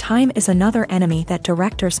 Time is another enemy that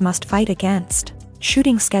directors must fight against.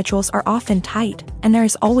 Shooting schedules are often tight, and there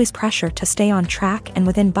is always pressure to stay on track and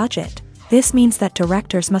within budget. This means that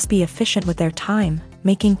directors must be efficient with their time,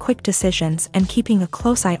 making quick decisions and keeping a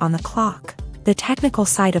close eye on the clock. The technical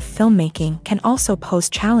side of filmmaking can also pose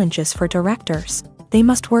challenges for directors. They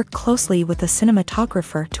must work closely with the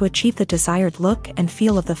cinematographer to achieve the desired look and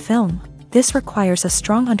feel of the film. This requires a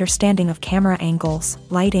strong understanding of camera angles,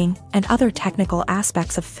 lighting, and other technical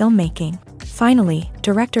aspects of filmmaking. Finally,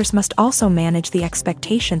 directors must also manage the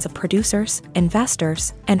expectations of producers,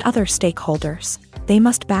 investors, and other stakeholders. They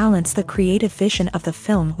must balance the creative vision of the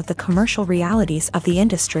film with the commercial realities of the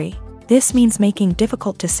industry. This means making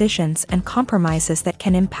difficult decisions and compromises that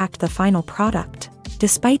can impact the final product.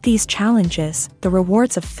 Despite these challenges, the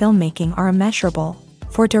rewards of filmmaking are immeasurable.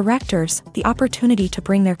 For directors, the opportunity to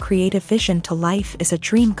bring their creative vision to life is a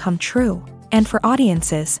dream come true. And for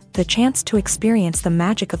audiences, the chance to experience the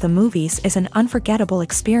magic of the movies is an unforgettable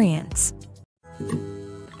experience.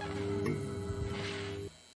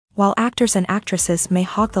 While actors and actresses may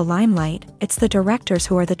hog the limelight, it's the directors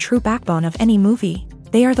who are the true backbone of any movie.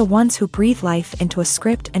 They are the ones who breathe life into a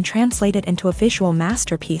script and translate it into a visual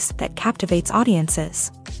masterpiece that captivates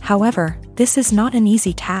audiences. However, this is not an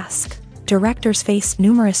easy task. Directors face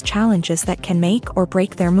numerous challenges that can make or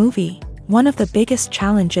break their movie. One of the biggest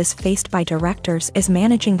challenges faced by directors is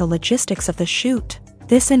managing the logistics of the shoot.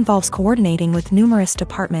 This involves coordinating with numerous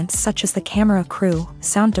departments such as the camera crew,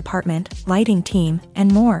 sound department, lighting team,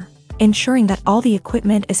 and more. Ensuring that all the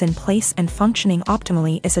equipment is in place and functioning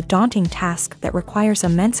optimally is a daunting task that requires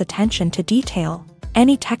immense attention to detail.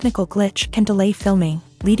 Any technical glitch can delay filming,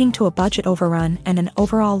 leading to a budget overrun and an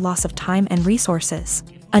overall loss of time and resources.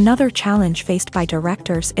 Another challenge faced by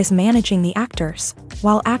directors is managing the actors.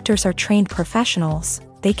 While actors are trained professionals,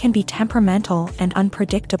 they can be temperamental and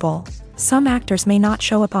unpredictable. Some actors may not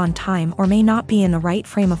show up on time or may not be in the right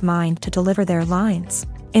frame of mind to deliver their lines.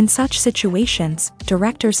 In such situations,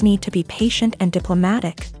 directors need to be patient and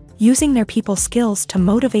diplomatic, using their people skills to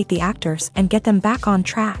motivate the actors and get them back on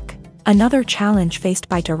track. Another challenge faced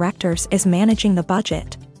by directors is managing the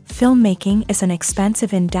budget. Filmmaking is an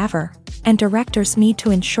expensive endeavor, and directors need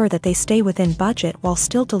to ensure that they stay within budget while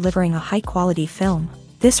still delivering a high-quality film.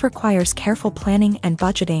 This requires careful planning and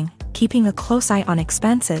budgeting, keeping a close eye on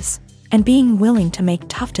expenses, and being willing to make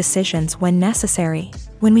tough decisions when necessary.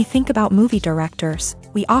 When we think about movie directors,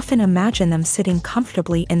 we often imagine them sitting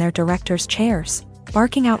comfortably in their director's chairs,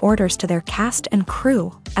 barking out orders to their cast and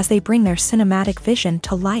crew as they bring their cinematic vision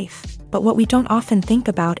to life. But what we don't often think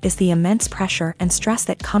about is the immense pressure and stress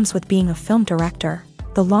that comes with being a film director.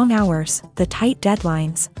 The long hours, the tight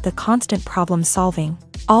deadlines, the constant problem solving,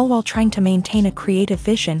 all while trying to maintain a creative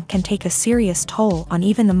vision can take a serious toll on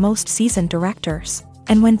even the most seasoned directors.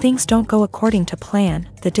 And when things don't go according to plan,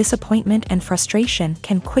 the disappointment and frustration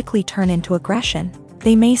can quickly turn into aggression.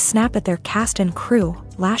 They may snap at their cast and crew,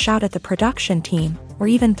 lash out at the production team, or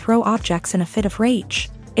even throw objects in a fit of rage.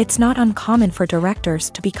 It's not uncommon for directors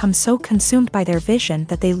to become so consumed by their vision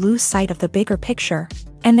that they lose sight of the bigger picture,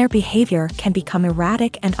 and their behavior can become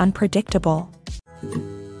erratic and unpredictable.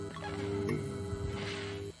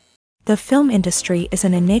 The film industry is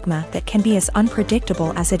an enigma that can be as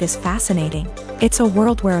unpredictable as it is fascinating. It's a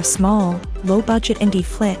world where a small, low-budget indie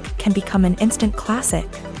flick can become an instant classic,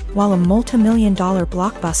 while a multi-million-dollar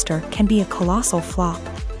blockbuster can be a colossal flop.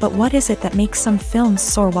 But what is it that makes some films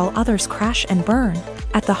soar while others crash and burn?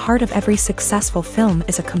 At the heart of every successful film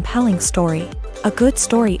is a compelling story. A good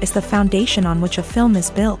story is the foundation on which a film is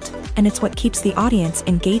built, and it's what keeps the audience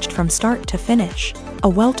engaged from start to finish. A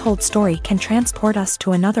well-told story can transport us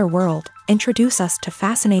to another world, introduce us to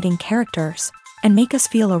fascinating characters, and make us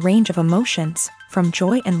feel a range of emotions, from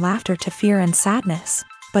joy and laughter to fear and sadness.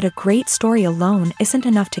 But a great story alone isn't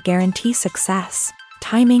enough to guarantee success.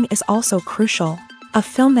 Timing is also crucial. A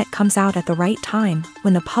film that comes out at the right time,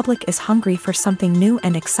 when the public is hungry for something new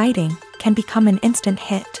and exciting, can become an instant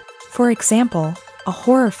hit. For example, a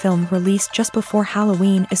horror film released just before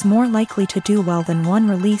Halloween is more likely to do well than one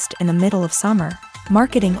released in the middle of summer.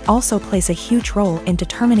 Marketing also plays a huge role in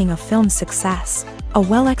determining a film's success. A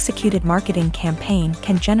well-executed marketing campaign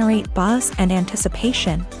can generate buzz and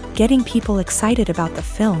anticipation, getting people excited about the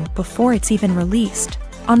film before it's even released.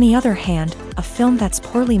 On the other hand, a film that's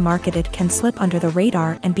poorly marketed can slip under the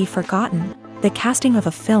radar and be forgotten. The casting of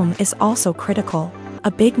a film is also critical.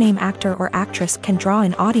 A big-name actor or actress can draw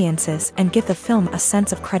in audiences and give the film a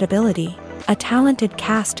sense of credibility. A talented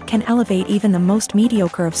cast can elevate even the most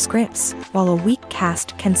mediocre of scripts, while a weak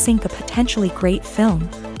cast can sink a potentially great film.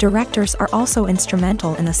 Directors are also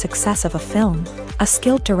instrumental in the success of a film. A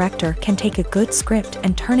skilled director can take a good script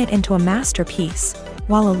and turn it into a masterpiece,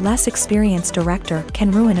 while a less experienced director can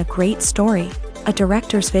ruin a great story. A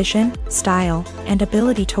director's vision, style, and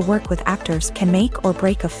ability to work with actors can make or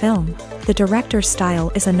break a film. The director's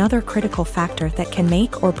style is another critical factor that can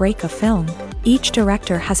make or break a film. Each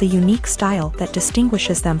director has a unique style that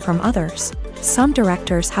distinguishes them from others. Some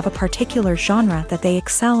directors have a particular genre that they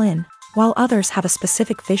excel in, while others have a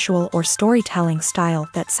specific visual or storytelling style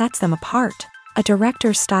that sets them apart. A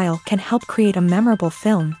director's style can help create a memorable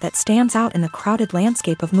film that stands out in the crowded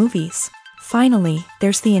landscape of movies. Finally,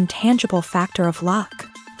 there's the intangible factor of luck.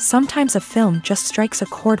 Sometimes a film just strikes a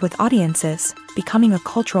chord with audiences, becoming a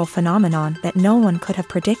cultural phenomenon that no one could have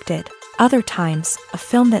predicted. Other times, a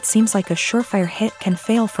film that seems like a surefire hit can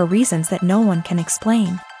fail for reasons that no one can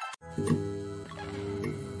explain.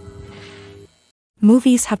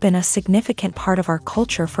 Movies have been a significant part of our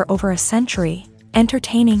culture for over a century,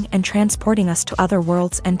 entertaining and transporting us to other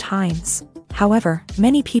worlds and times. However,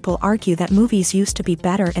 many people argue that movies used to be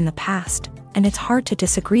better in the past, and it's hard to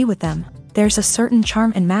disagree with them. There's a certain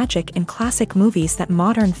charm and magic in classic movies that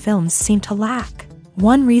modern films seem to lack.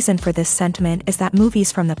 One reason for this sentiment is that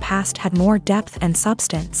movies from the past had more depth and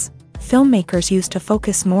substance. Filmmakers used to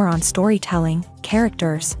focus more on storytelling,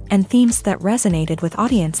 characters, and themes that resonated with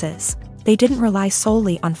audiences. They didn't rely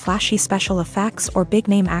solely on flashy special effects or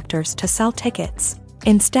big-name actors to sell tickets.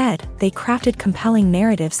 Instead, they crafted compelling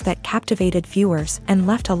narratives that captivated viewers and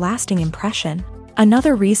left a lasting impression.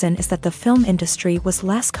 Another reason is that the film industry was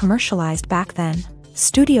less commercialized back then.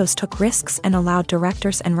 Studios took risks and allowed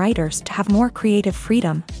directors and writers to have more creative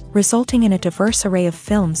freedom, resulting in a diverse array of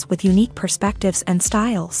films with unique perspectives and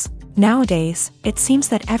styles. Nowadays, it seems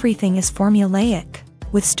that everything is formulaic,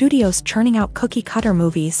 with studios churning out cookie-cutter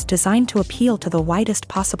movies designed to appeal to the widest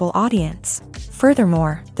possible audience.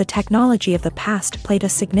 Furthermore, the technology of the past played a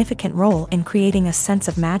significant role in creating a sense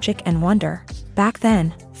of magic and wonder. Back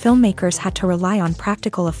then, filmmakers had to rely on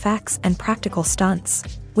practical effects and practical stunts,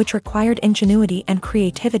 which required ingenuity and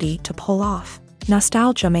creativity to pull off.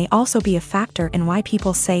 Nostalgia may also be a factor in why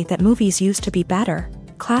people say that movies used to be better.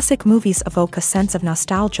 Classic movies evoke a sense of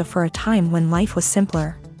nostalgia for a time when life was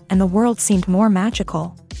simpler, and the world seemed more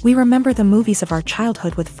magical. We remember the movies of our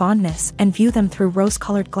childhood with fondness and view them through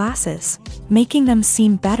rose-colored glasses, making them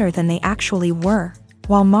seem better than they actually were.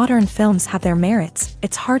 While modern films have their merits,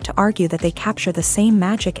 it's hard to argue that they capture the same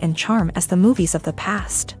magic and charm as the movies of the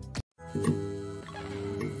past.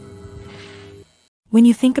 When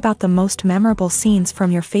you think about the most memorable scenes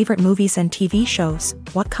from your favorite movies and TV shows,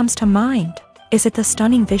 what comes to mind? Is it the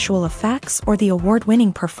stunning visual effects or the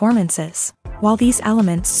award-winning performances? While these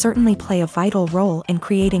elements certainly play a vital role in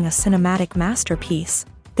creating a cinematic masterpiece,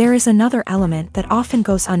 there is another element that often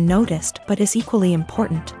goes unnoticed but is equally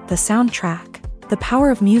important: the soundtrack. The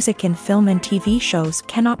power of music in film and TV shows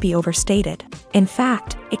cannot be overstated. In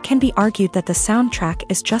fact, it can be argued that the soundtrack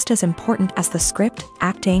is just as important as the script,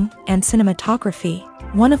 acting, and cinematography.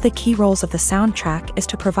 One of the key roles of the soundtrack is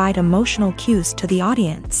to provide emotional cues to the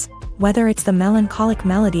audience. Whether it's the melancholic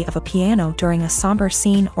melody of a piano during a somber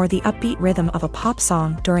scene or the upbeat rhythm of a pop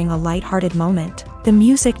song during a light-hearted moment, the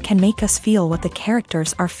music can make us feel what the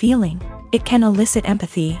characters are feeling. It can elicit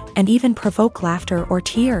empathy and even provoke laughter or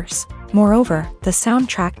tears. Moreover, the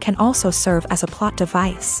soundtrack can also serve as a plot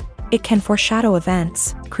device. It can foreshadow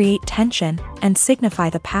events, create tension, and signify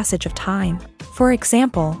the passage of time. For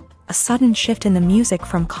example, a sudden shift in the music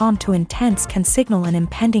from calm to intense can signal an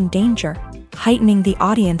impending danger, heightening the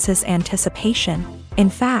audience's anticipation. In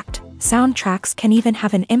fact, soundtracks can even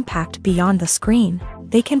have an impact beyond the screen.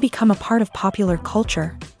 They can become a part of popular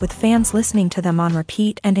culture, with fans listening to them on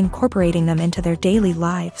repeat and incorporating them into their daily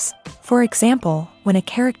lives. For example, when a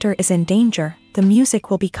character is in danger, the music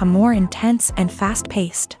will become more intense and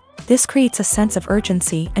fast-paced. This creates a sense of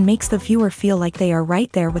urgency and makes the viewer feel like they are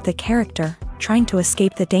right there with the character, trying to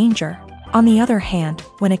escape the danger. On the other hand,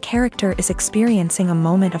 when a character is experiencing a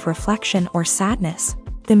moment of reflection or sadness,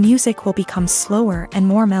 the music will become slower and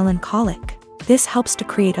more melancholic. This helps to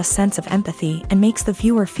create a sense of empathy and makes the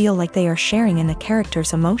viewer feel like they are sharing in the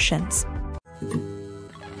character's emotions.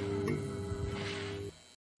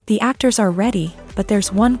 The actors are ready, but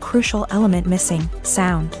there's one crucial element missing: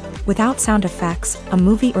 sound. Without sound effects, a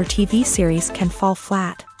movie or TV series can fall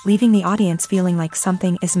flat, leaving the audience feeling like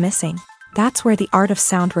something is missing. That's where the art of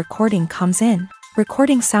sound recording comes in.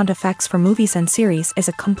 Recording sound effects for movies and series is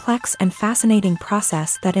a complex and fascinating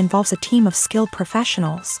process that involves a team of skilled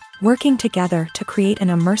professionals working together to create an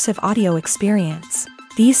immersive audio experience.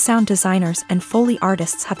 These sound designers and Foley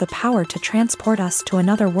artists have the power to transport us to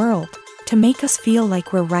another world, to make us feel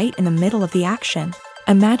like we're right in the middle of the action.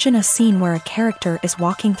 Imagine a scene where a character is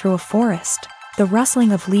walking through a forest. The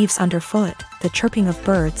rustling of leaves underfoot, the chirping of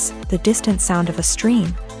birds, the distant sound of a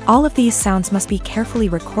stream. All of these sounds must be carefully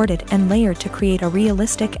recorded and layered to create a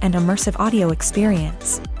realistic and immersive audio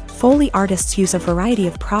experience. Foley artists use a variety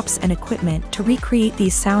of props and equipment to recreate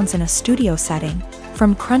these sounds in a studio setting,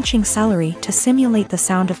 from crunching celery to simulate the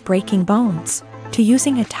sound of breaking bones, to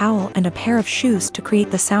using a towel and a pair of shoes to create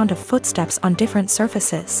the sound of footsteps on different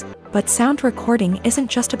surfaces. But sound recording isn't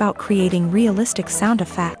just about creating realistic sound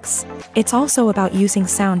effects. It's also about using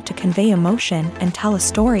sound to convey emotion and tell a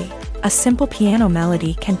story. A simple piano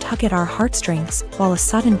melody can tug at our heartstrings, while a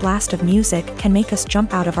sudden blast of music can make us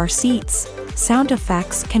jump out of our seats. Sound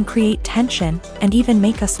effects can create tension and even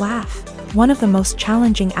make us laugh. One of the most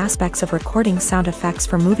challenging aspects of recording sound effects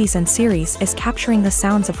for movies and series is capturing the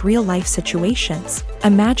sounds of real-life situations.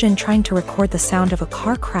 Imagine trying to record the sound of a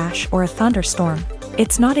car crash or a thunderstorm.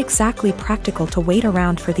 It's not exactly practical to wait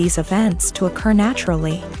around for these events to occur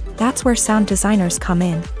naturally. That's where sound designers come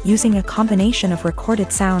in, using a combination of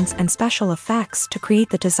recorded sounds and special effects to create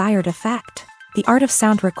the desired effect. The art of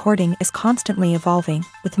sound recording is constantly evolving,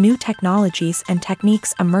 with new technologies and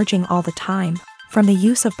techniques emerging all the time. From the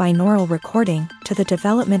use of binaural recording to the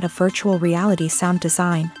development of virtual reality sound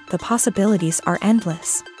design, the possibilities are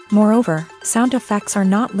endless. Moreover, sound effects are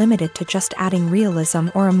not limited to just adding realism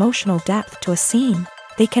or emotional depth to a scene.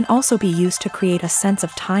 They can also be used to create a sense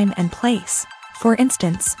of time and place. For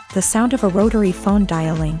instance, the sound of a rotary phone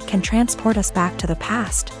dialing can transport us back to the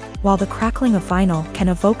past, while the crackling of vinyl can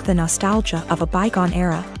evoke the nostalgia of a bygone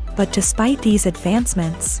era. But despite these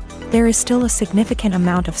advancements, there is still a significant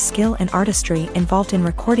amount of skill and artistry involved in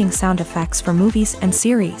recording sound effects for movies and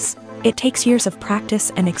series. It takes years of practice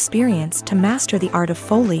and experience to master the art of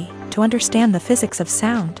Foley, to understand the physics of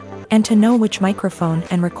sound, and to know which microphone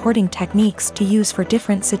and recording techniques to use for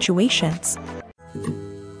different situations.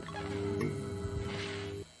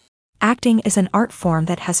 Acting is an art form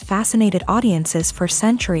that has fascinated audiences for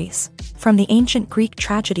centuries. From the ancient Greek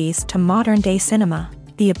tragedies to modern-day cinema,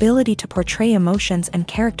 the ability to portray emotions and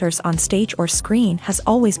characters on stage or screen has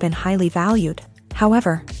always been highly valued.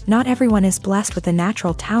 However, not everyone is blessed with a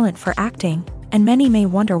natural talent for acting, and many may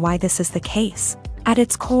wonder why this is the case. At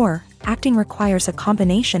its core, acting requires a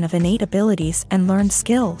combination of innate abilities and learned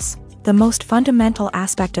skills. The most fundamental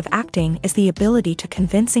aspect of acting is the ability to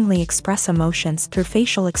convincingly express emotions through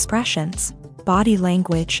facial expressions, body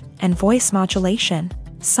language, and voice modulation.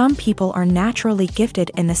 Some people are naturally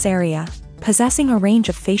gifted in this area, possessing a range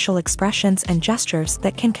of facial expressions and gestures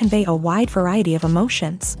that can convey a wide variety of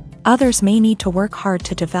emotions. Others may need to work hard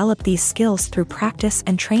to develop these skills through practice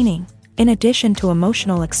and training. In addition to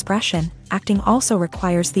emotional expression, acting also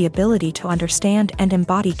requires the ability to understand and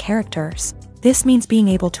embody characters. This means being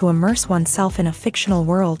able to immerse oneself in a fictional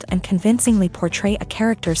world and convincingly portray a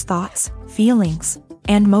character's thoughts, feelings,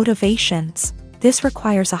 and motivations. This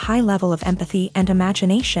requires a high level of empathy and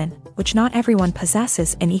imagination, which not everyone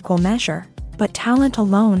possesses in equal measure. But talent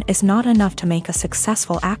alone is not enough to make a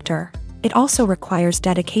successful actor. It also requires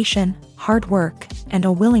dedication, hard work, and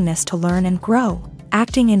a willingness to learn and grow.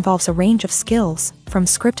 Acting involves a range of skills, from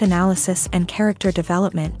script analysis and character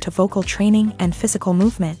development to vocal training and physical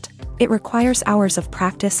movement. It requires hours of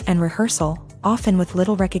practice and rehearsal, often with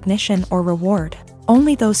little recognition or reward.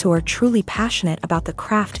 Only those who are truly passionate about the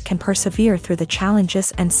craft can persevere through the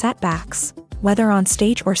challenges and setbacks. Whether on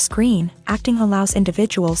stage or screen, acting allows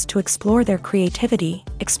individuals to explore their creativity,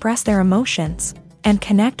 express their emotions, and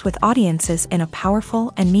connect with audiences in a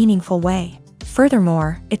powerful and meaningful way.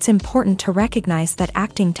 Furthermore, it's important to recognize that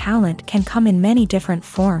acting talent can come in many different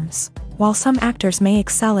forms. While some actors may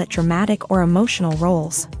excel at dramatic or emotional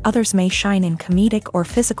roles, others may shine in comedic or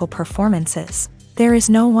physical performances. There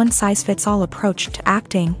is no one-size-fits-all approach to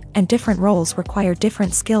acting, and different roles require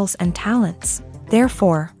different skills and talents.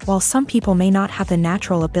 Therefore, while some people may not have the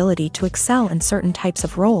natural ability to excel in certain types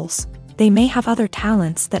of roles, they may have other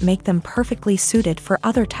talents that make them perfectly suited for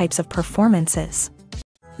other types of performances.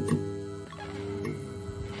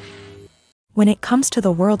 When it comes to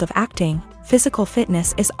the world of acting, physical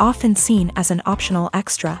fitness is often seen as an optional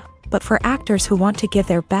extra. But for actors who want to give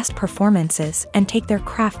their best performances and take their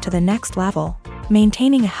craft to the next level,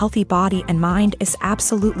 maintaining a healthy body and mind is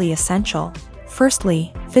absolutely essential.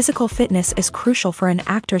 Firstly, physical fitness is crucial for an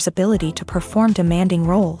actor's ability to perform demanding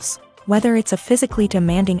roles. Whether it's a physically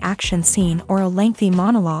demanding action scene or a lengthy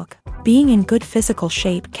monologue, being in good physical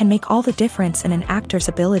shape can make all the difference in an actor's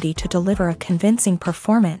ability to deliver a convincing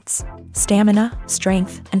performance. Stamina,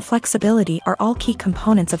 strength, and flexibility are all key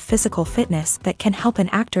components of physical fitness that can help an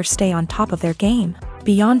actor stay on top of their game.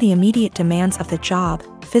 Beyond the immediate demands of the job,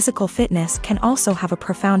 physical fitness can also have a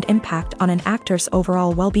profound impact on an actor's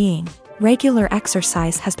overall well-being. Regular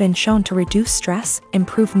exercise has been shown to reduce stress,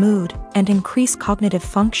 improve mood, and increase cognitive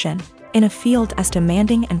function. In a field as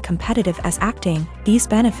demanding and competitive as acting, these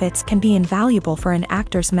benefits can be invaluable for an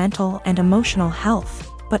actor's mental and emotional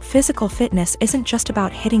health. But physical fitness isn't just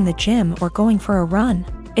about hitting the gym or going for a run.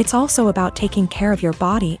 It's also about taking care of your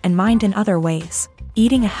body and mind in other ways.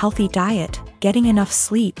 Eating a healthy diet, getting enough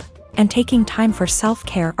sleep, and taking time for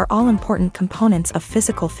self-care are all important components of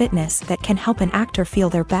physical fitness that can help an actor feel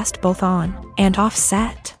their best both on and off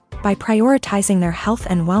set. By prioritizing their health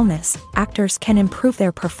and wellness, actors can improve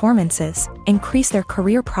their performances, increase their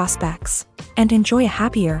career prospects, and enjoy a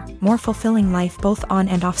happier, more fulfilling life both on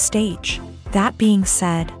and off stage. That being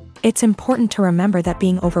said, It's important to remember that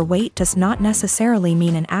being overweight does not necessarily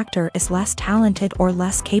mean an actor is less talented or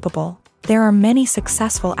less capable. There are many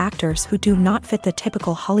successful actors who do not fit the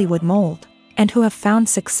typical Hollywood mold, and who have found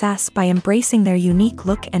success by embracing their unique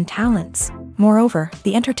look and talents. Moreover,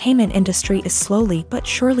 the entertainment industry is slowly but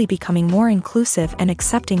surely becoming more inclusive and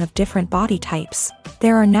accepting of different body types.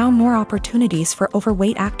 There are now more opportunities for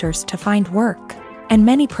overweight actors to find work, and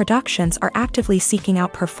many productions are actively seeking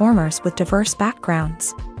out performers with diverse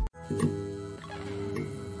backgrounds.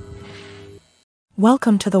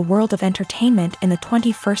 Welcome to the world of entertainment in the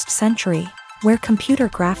 21st century, where computer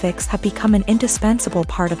graphics have become an indispensable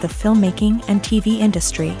part of the filmmaking and TV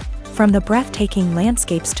industry. From the breathtaking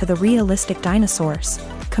landscapes to the realistic dinosaurs,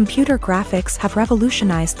 computer graphics have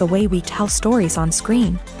revolutionized the way we tell stories on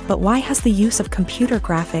screen. But why has the use of computer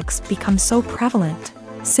graphics become so prevalent?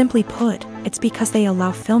 Simply put, it's because they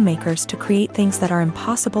allow filmmakers to create things that are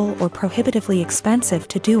impossible or prohibitively expensive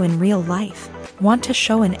to do in real life. Want to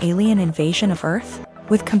show an alien invasion of Earth?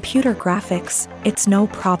 With computer graphics, it's no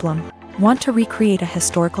problem. Want to recreate a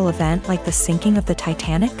historical event like the sinking of the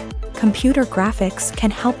Titanic? Computer graphics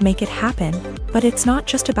can help make it happen, but it's not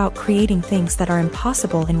just about creating things that are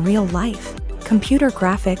impossible in real life. Computer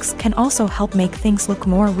graphics can also help make things look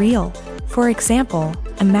more real. For example,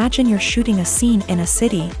 imagine you're shooting a scene in a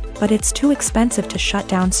city, but it's too expensive to shut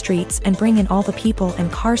down streets and bring in all the people and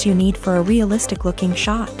cars you need for a realistic-looking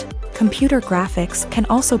shot. Computer graphics can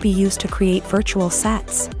also be used to create virtual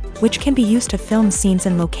sets, which can be used to film scenes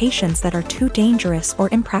in locations that are too dangerous or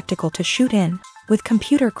impractical to shoot in. With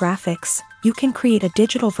computer graphics, you can create a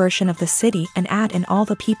digital version of the city and add in all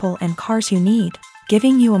the people and cars you need,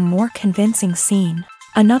 giving you a more convincing scene.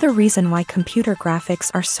 Another reason why computer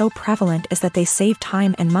graphics are so prevalent is that they save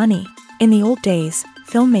time and money. In the old days,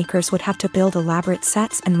 filmmakers would have to build elaborate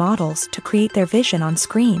sets and models to create their vision on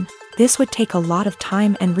screen. This would take a lot of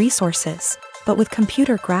time and resources. But with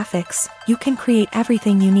computer graphics, you can create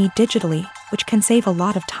everything you need digitally, which can save a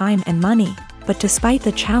lot of time and money. But despite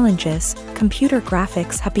the challenges, computer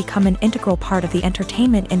graphics have become an integral part of the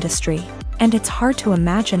entertainment industry, and it's hard to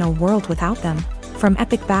imagine a world without them. From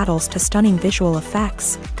epic battles to stunning visual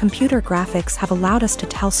effects, computer graphics have allowed us to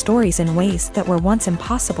tell stories in ways that were once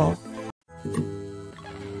impossible.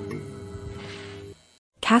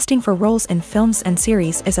 Casting for roles in films and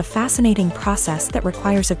series is a fascinating process that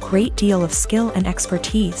requires a great deal of skill and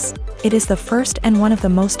expertise. It is the first and one of the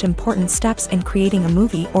most important steps in creating a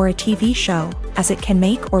movie or a TV show, as it can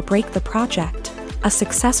make or break the project. A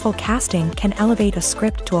successful casting can elevate a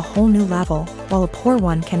script to a whole new level, while a poor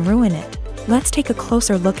one can ruin it. Let's take a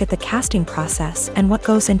closer look at the casting process and what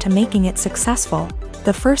goes into making it successful.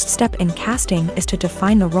 The first step in casting is to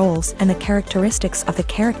define the roles and the characteristics of the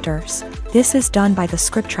characters. This is done by the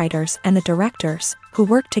scriptwriters and the directors, who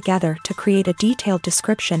work together to create a detailed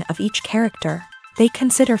description of each character. They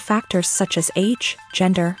consider factors such as age,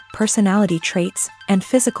 gender, personality traits, and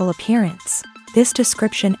physical appearance. This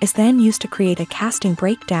description is then used to create a casting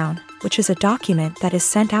breakdown, which is a document that is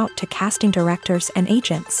sent out to casting directors and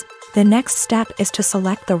agents. The next step is to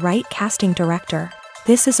select the right casting director.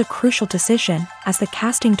 This is a crucial decision, as the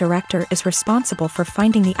casting director is responsible for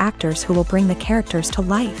finding the actors who will bring the characters to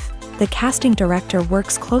life. The casting director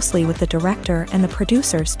works closely with the director and the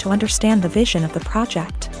producers to understand the vision of the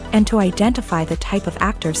project, and to identify the type of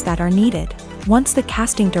actors that are needed. Once the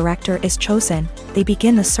casting director is chosen, they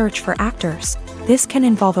begin the search for actors. This can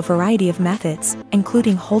involve a variety of methods,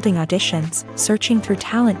 including holding auditions, searching through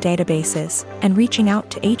talent databases, and reaching out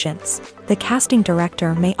to agents. The casting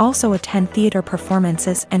director may also attend theater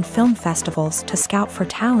performances and film festivals to scout for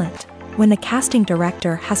talent. When the casting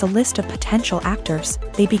director has a list of potential actors,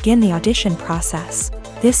 they begin the audition process.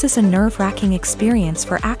 This is a nerve-wracking experience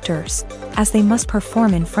for actors, as they must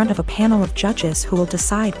perform in front of a panel of judges who will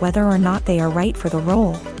decide whether or not they are right for the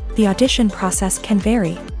role. The audition process can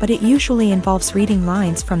vary, but it usually involves reading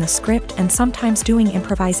lines from the script and sometimes doing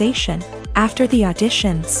improvisation. After the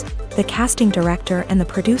auditions, the casting director and the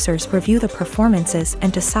producers review the performances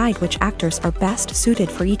and decide which actors are best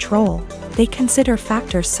suited for each role. They consider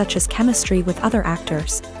factors such as chemistry with other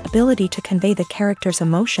actors, ability to convey the character's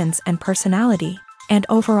emotions and personality, and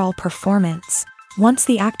overall performance. Once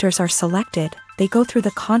the actors are selected, they go through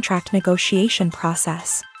the contract negotiation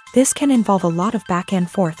process. This can involve a lot of back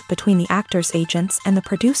and forth between the actors' agents and the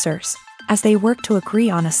producers, as they work to agree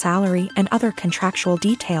on a salary and other contractual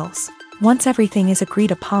details. Once everything is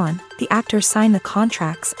agreed upon, the actors sign the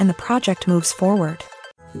contracts and the project moves forward.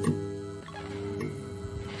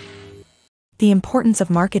 The importance of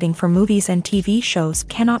marketing for movies and TV shows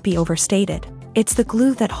cannot be overstated. It's the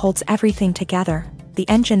glue that holds everything together, the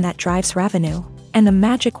engine that drives revenue, and the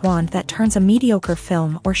magic wand that turns a mediocre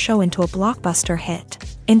film or show into a blockbuster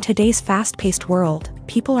hit. In today's fast-paced world,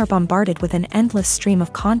 people are bombarded with an endless stream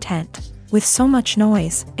of content. With so much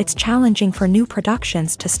noise, it's challenging for new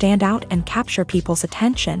productions to stand out and capture people's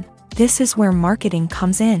attention. This is where marketing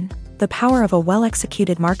comes in. The power of a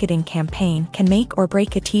well-executed marketing campaign can make or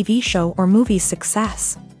break a TV show or movie's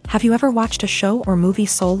success. Have you ever watched a show or movie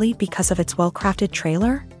solely because of its well-crafted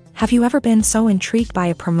trailer? Have you ever been so intrigued by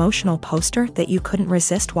a promotional poster that you couldn't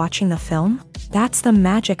resist watching the film? That's the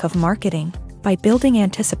magic of marketing. By building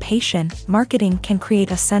anticipation, marketing can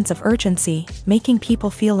create a sense of urgency, making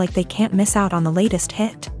people feel like they can't miss out on the latest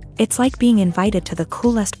hit. It's like being invited to the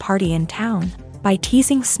coolest party in town. By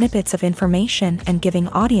teasing snippets of information and giving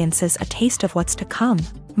audiences a taste of what's to come,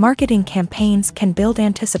 marketing campaigns can build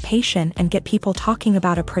anticipation and get people talking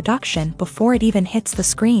about a production before it even hits the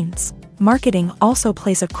screens. Marketing also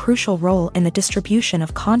plays a crucial role in the distribution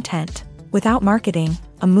of content. Without marketing,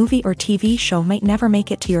 a movie or TV show might never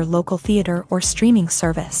make it to your local theater or streaming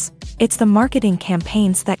service. It's the marketing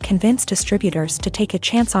campaigns that convince distributors to take a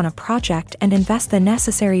chance on a project and invest the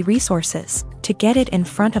necessary resources to get it in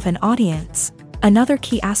front of an audience. Another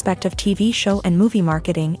key aspect of TV show and movie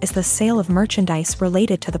marketing is the sale of merchandise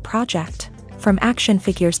related to the project. From action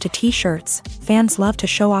figures to t-shirts, fans love to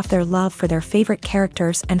show off their love for their favorite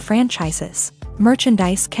characters and franchises.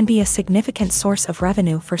 Merchandise can be a significant source of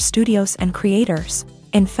revenue for studios and creators.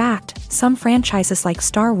 In fact, some franchises like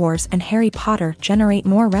Star Wars and Harry Potter generate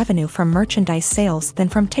more revenue from merchandise sales than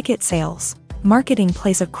from ticket sales. Marketing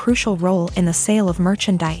plays a crucial role in the sale of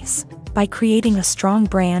merchandise. By creating a strong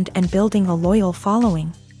brand and building a loyal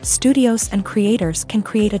following, studios and creators can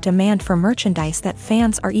create a demand for merchandise that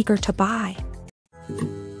fans are eager to buy.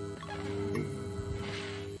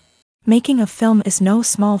 Making a film is no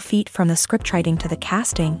small feat. From the scriptwriting to the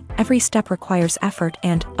casting, every step requires effort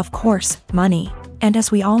and, of course, money. And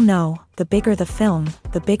as we all know, the bigger the film,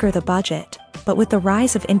 the bigger the budget. But with the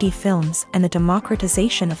rise of indie films and the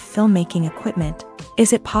democratization of filmmaking equipment,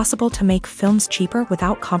 is it possible to make films cheaper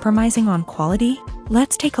without compromising on quality?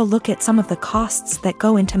 Let's take a look at some of the costs that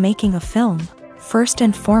go into making a film. First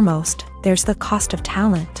and foremost, there's the cost of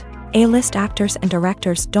talent. A-list actors and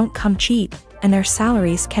directors don't come cheap, and their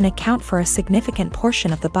salaries can account for a significant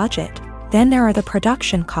portion of the budget. Then there are the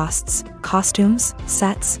production costs, costumes,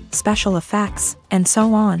 sets, special effects, and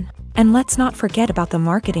so on. And let's not forget about the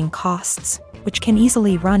marketing costs, which can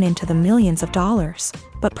easily run into the millions of dollars.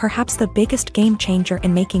 But perhaps the biggest game changer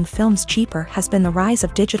in making films cheaper has been the rise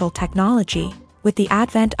of digital technology. With the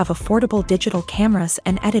advent of affordable digital cameras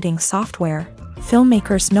and editing software,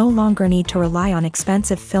 filmmakers no longer need to rely on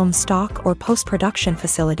expensive film stock or post-production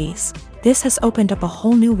facilities. This has opened up a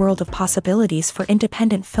whole new world of possibilities for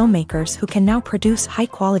independent filmmakers who can now produce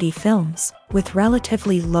high-quality films with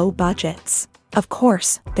relatively low budgets. Of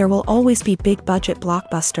course, there will always be big-budget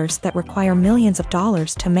blockbusters that require millions of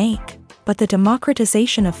dollars to make. But the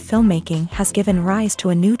democratization of filmmaking has given rise to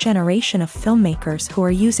a new generation of filmmakers who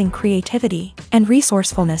are using creativity and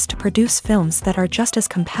resourcefulness to produce films that are just as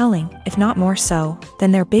compelling, if not more so,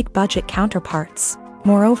 than their big-budget counterparts.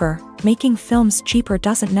 Moreover, making films cheaper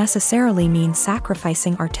doesn't necessarily mean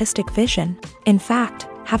sacrificing artistic vision. In fact,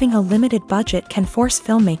 having a limited budget can force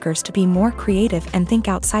filmmakers to be more creative and think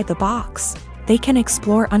outside the box. They can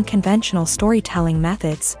explore unconventional storytelling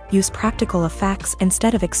methods, use practical effects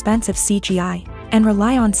instead of expensive CGI, and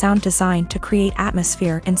rely on sound design to create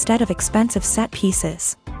atmosphere instead of expensive set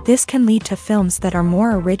pieces. This can lead to films that are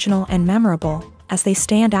more original and memorable, as they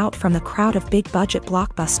stand out from the crowd of big-budget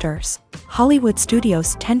blockbusters. Hollywood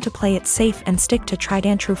studios tend to play it safe and stick to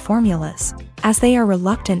tried-and-true formulas, as they are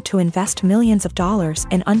reluctant to invest millions of dollars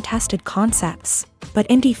in untested concepts. But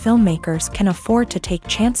indie filmmakers can afford to take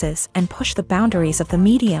chances and push the boundaries of the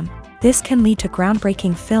medium. This can lead to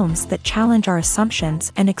groundbreaking films that challenge our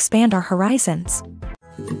assumptions and expand our horizons.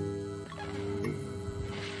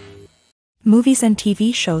 Movies and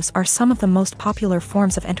TV shows are some of the most popular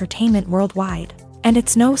forms of entertainment worldwide, and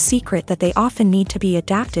it's no secret that they often need to be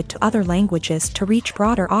adapted to other languages to reach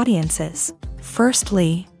broader audiences.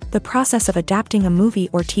 Firstly, the process of adapting a movie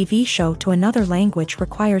or TV show to another language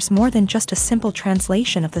requires more than just a simple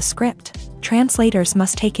translation of the script. Translators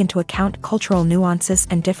must take into account cultural nuances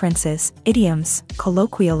and differences, idioms,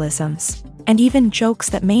 colloquialisms, and even jokes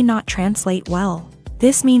that may not translate well.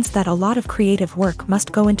 This means that a lot of creative work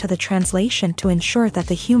must go into the translation to ensure that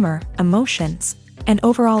the humor, emotions, and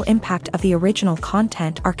overall impact of the original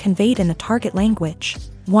content are conveyed in the target language.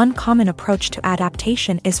 One common approach to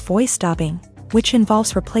adaptation is voice dubbing, which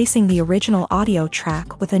involves replacing the original audio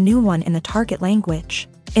track with a new one in the target language.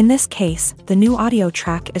 In this case, the new audio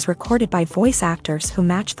track is recorded by voice actors who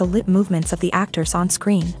match the lip movements of the actors on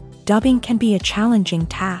screen. Dubbing can be a challenging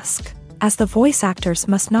task, as the voice actors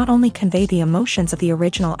must not only convey the emotions of the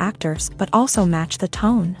original actors but also match the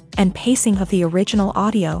tone and pacing of the original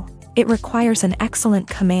audio. It requires an excellent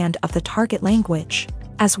command of the target language,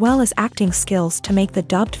 as well as acting skills to make the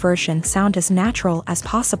dubbed version sound as natural as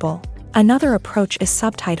possible. Another approach is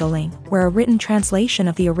subtitling, where a written translation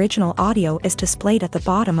of the original audio is displayed at the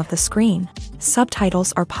bottom of the screen.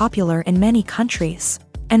 Subtitles are popular in many countries,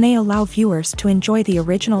 and they allow viewers to enjoy the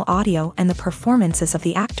original audio and the performances of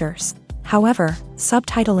the actors. However,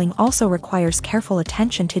 subtitling also requires careful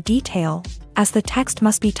attention to detail, as the text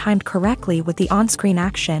must be timed correctly with the on-screen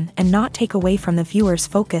action and not take away from the viewer's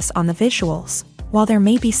focus on the visuals. While there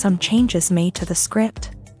may be some changes made to the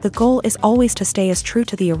script, the goal is always to stay as true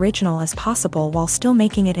to the original as possible while still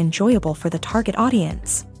making it enjoyable for the target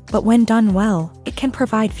audience. But when done well, it can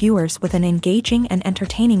provide viewers with an engaging and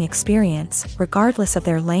entertaining experience, regardless of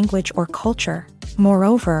their language or culture.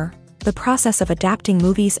 Moreover, the process of adapting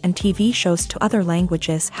movies and TV shows to other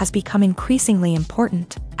languages has become increasingly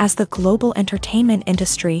important, as the global entertainment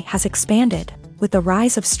industry has expanded, with the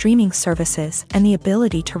rise of streaming services and the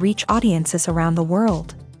ability to reach audiences around the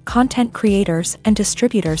world. Content creators and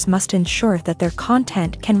distributors must ensure that their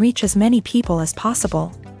content can reach as many people as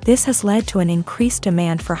possible. This has led to an increased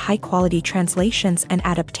demand for high-quality translations and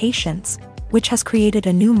adaptations, which has created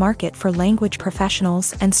a new market for language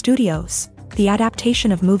professionals and studios. The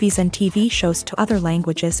adaptation of movies and TV shows to other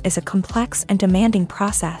languages is a complex and demanding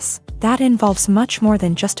process that involves much more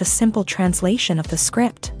than just a simple translation of the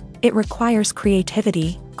script. It requires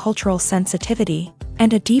creativity, cultural sensitivity,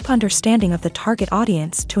 and a deep understanding of the target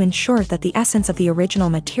audience to ensure that the essence of the original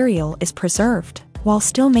material is preserved, while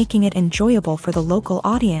still making it enjoyable for the local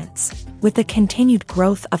audience. With the continued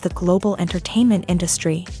growth of the global entertainment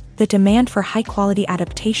industry, the demand for high-quality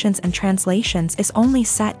adaptations and translations is only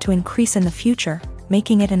set to increase in the future,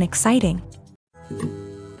 making it an exciting.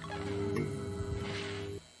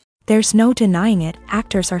 There's no denying it,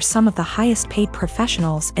 actors are some of the highest-paid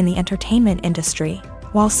professionals in the entertainment industry.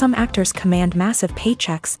 While some actors command massive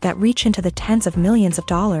paychecks that reach into the tens of millions of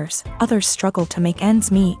dollars, others struggle to make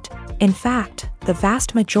ends meet. In fact, the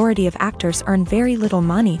vast majority of actors earn very little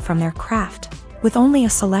money from their craft, with only a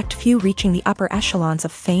select few reaching the upper echelons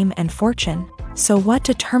of fame and fortune. So what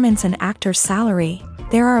determines an actor's salary?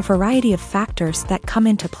 There are a variety of factors that come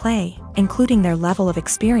into play, including their level of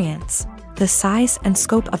experience, the size and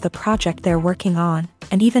scope of the project they're working on,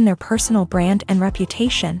 and even their personal brand and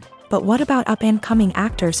reputation. But what about up-and-coming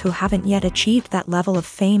actors who haven't yet achieved that level of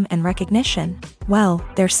fame and recognition? Well,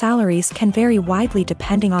 their salaries can vary widely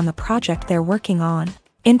depending on the project they're working on.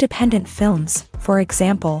 Independent films, for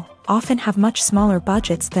example, often have much smaller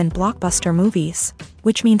budgets than blockbuster movies,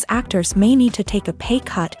 which means actors may need to take a pay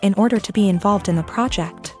cut in order to be involved in the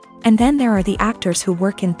project. And then there are the actors who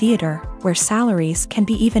work in theater, where salaries can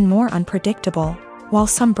be even more unpredictable. While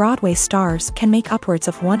some Broadway stars can make upwards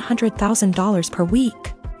of $100,000 per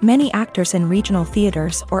week, many actors in regional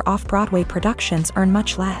theaters or off-Broadway productions earn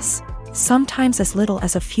much less, sometimes as little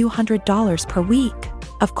as a few $100s per week.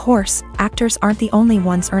 Of course, actors aren't the only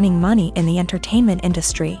ones earning money in the entertainment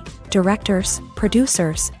industry. Directors,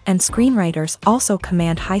 producers, and screenwriters also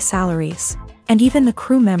command high salaries. And even the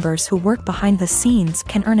crew members who work behind the scenes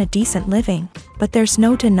can earn a decent living. But there's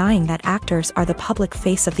no denying that actors are the public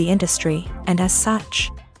face of the industry, and as such,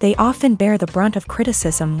 they often bear the brunt of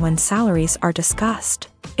criticism when salaries are discussed.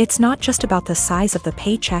 It's not just about the size of the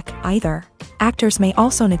paycheck, either. Actors may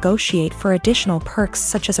also negotiate for additional perks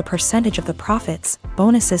such as a percentage of the profits,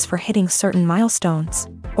 bonuses for hitting certain milestones,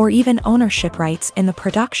 or even ownership rights in the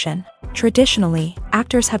production. Traditionally,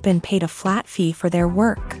 actors have been paid a flat fee for their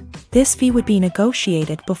work. This fee would be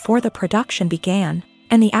negotiated before the production began,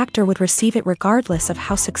 and the actor would receive it regardless of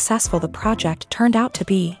how successful the project turned out to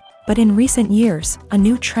be. But in recent years, a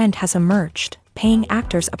new trend has emerged, paying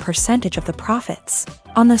actors a percentage of the profits.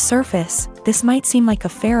 On the surface, this might seem like a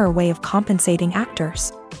fairer way of compensating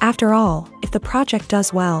actors. After all, if the project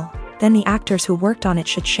does well, then the actors who worked on it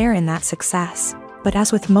should share in that success. But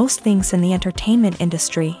as with most things in the entertainment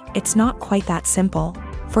industry, it's not quite that simple.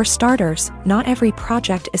 For starters, not every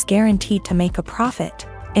project is guaranteed to make a profit.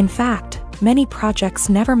 In fact, many projects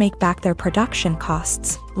never make back their production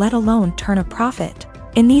costs, let alone turn a profit.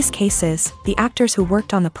 In these cases, the actors who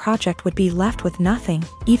worked on the project would be left with nothing,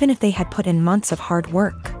 even if they had put in months of hard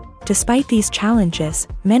work. Despite these challenges,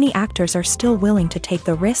 many actors are still willing to take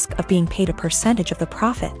the risk of being paid a percentage of the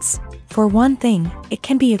profits. For one thing, it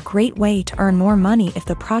can be a great way to earn more money if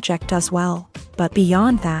the project does well. But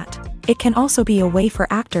beyond that, It can also be a way for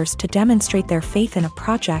actors to demonstrate their faith in a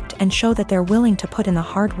project and show that they're willing to put in the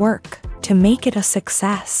hard work to make it a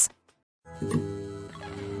success.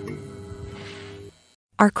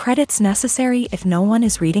 Are credits necessary if no one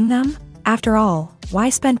is reading them? After all, why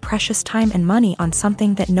spend precious time and money on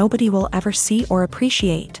something that nobody will ever see or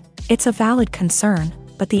appreciate? It's a valid concern,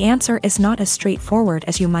 but the answer is not as straightforward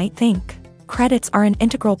as you might think. Credits are an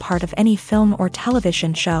integral part of any film or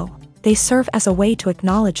television show. They serve as a way to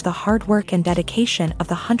acknowledge the hard work and dedication of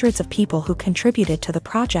the hundreds of people who contributed to the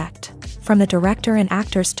project. From the director and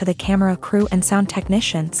actors to the camera crew and sound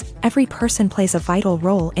technicians, every person plays a vital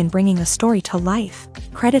role in bringing a story to life.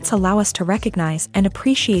 Credits allow us to recognize and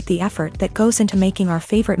appreciate the effort that goes into making our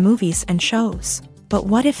favorite movies and shows. But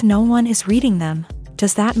what if no one is reading them?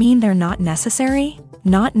 Does that mean they're not necessary?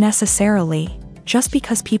 Not necessarily. Just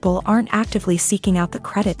because people aren't actively seeking out the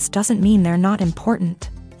credits doesn't mean they're not important.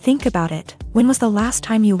 Think about it. When was the last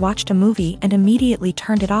time you watched a movie and immediately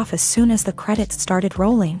turned it off as soon as the credits started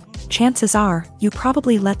rolling? Chances are, you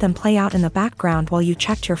probably let them play out in the background while you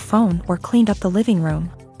checked your phone or cleaned up the living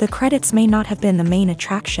room. The credits may not have been the main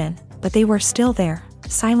attraction, but they were still there,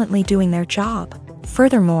 silently doing their job.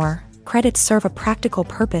 Furthermore, credits serve a practical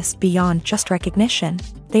purpose beyond just recognition.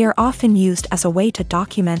 They are often used as a way to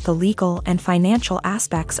document the legal and financial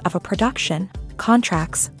aspects of a production.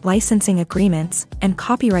 Contracts, licensing agreements, and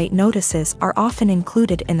copyright notices are often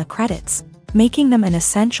included in the credits, making them an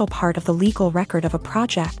essential part of the legal record of a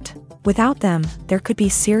project. Without them, there could be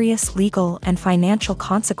serious legal and financial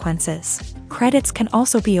consequences. Credits can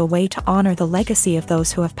also be a way to honor the legacy of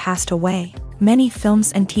those who have passed away. Many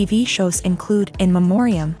films and TV shows include in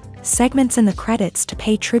memoriam segments in the credits to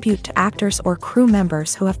pay tribute to actors or crew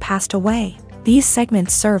members who have passed away. These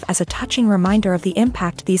segments serve as a touching reminder of the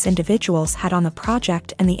impact these individuals had on the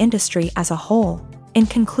project and the industry as a whole. In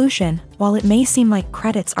conclusion, while it may seem like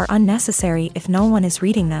credits are unnecessary if no one is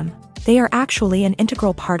reading them, they are actually an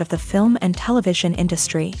integral part of the film and television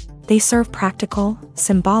industry. They serve practical,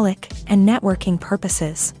 symbolic, and networking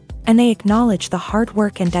purposes, and they acknowledge the hard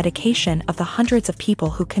work and dedication of the hundreds of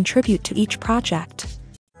people who contribute to each project.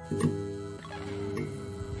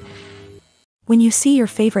 When you see your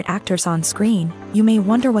favorite actors on screen, you may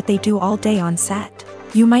wonder what they do all day on set.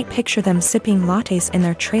 You might picture them sipping lattes in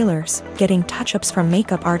their trailers, getting touch-ups from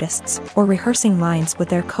makeup artists, or rehearsing lines with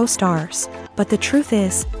their co-stars. But the truth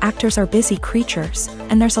is, actors are busy creatures,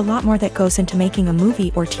 and there's a lot more that goes into making a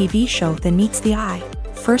movie or TV show than meets the eye.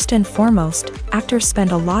 First and foremost, actors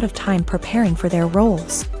spend a lot of time preparing for their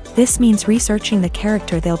roles. This means researching the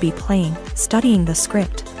character they'll be playing, studying the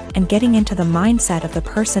script, and getting into the mindset of the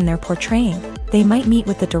person they're portraying. They might meet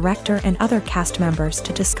with the director and other cast members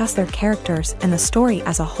to discuss their characters and the story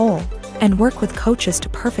as a whole, and work with coaches to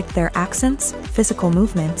perfect their accents, physical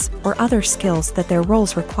movements, or other skills that their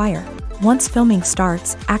roles require. Once filming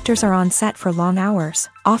starts, actors are on set for long hours,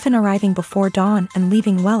 often arriving before dawn and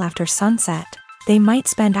leaving well after sunset. They might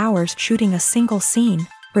spend hours shooting a single scene,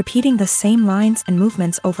 repeating the same lines and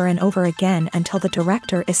movements over and over again until the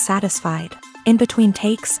director is satisfied. In between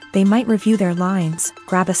takes, they might review their lines,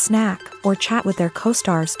 grab a snack, or chat with their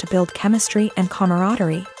co-stars to build chemistry and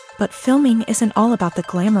camaraderie. But filming isn't all about the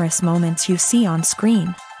glamorous moments you see on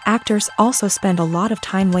screen. Actors also spend a lot of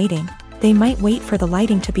time waiting. They might wait for the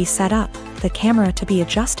lighting to be set up, the camera to be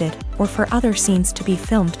adjusted, or for other scenes to be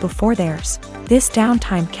filmed before theirs. This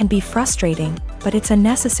downtime can be frustrating, but it's a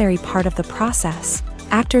necessary part of the process.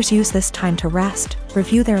 Actors use this time to rest,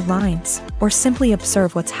 review their lines, or simply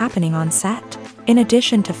observe what's happening on set. In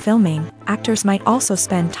addition to filming, actors might also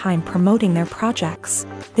spend time promoting their projects.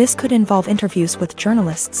 This could involve interviews with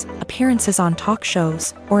journalists, appearances on talk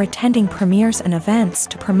shows, or attending premieres and events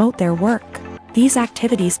to promote their work. These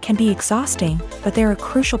activities can be exhausting, but they're a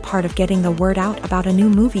crucial part of getting the word out about a new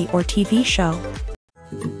movie or TV show.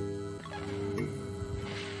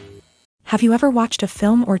 Have you ever watched a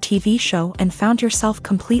film or TV show and found yourself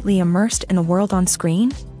completely immersed in the world on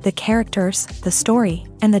screen? The characters, the story,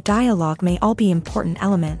 and the dialogue may all be important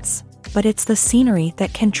elements, but it's the scenery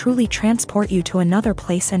that can truly transport you to another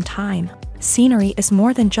place and time. Scenery is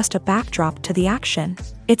more than just a backdrop to the action.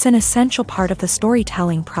 It's an essential part of the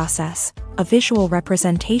storytelling process, a visual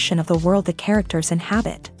representation of the world the characters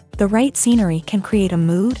inhabit. The right scenery can create a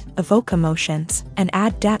mood, evoke emotions, and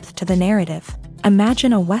add depth to the narrative.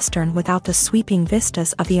 Imagine a Western without the sweeping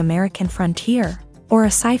vistas of the American frontier, or a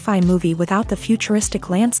sci-fi movie without the futuristic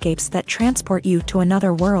landscapes that transport you to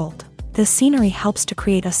another world. The scenery helps to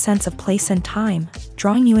create a sense of place and time,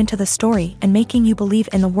 drawing you into the story and making you believe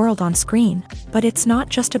in the world on screen. But it's not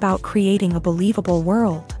just about creating a believable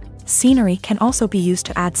world. Scenery can also be used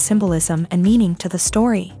to add symbolism and meaning to the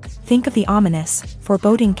story. Think of the ominous,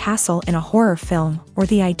 foreboding castle in a horror film, or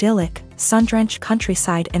the idyllic, sun-drenched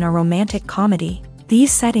countryside in a romantic comedy.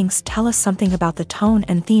 These settings tell us something about the tone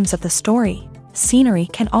and themes of the story. Scenery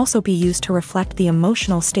can also be used to reflect the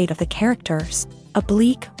emotional state of the characters. A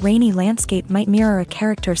bleak, rainy landscape might mirror a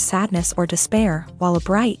character's sadness or despair, while a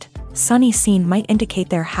bright, sunny scene might indicate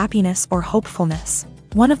their happiness or hopefulness.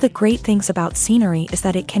 One of the great things about scenery is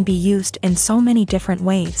that it can be used in so many different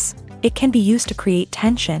ways. It can be used to create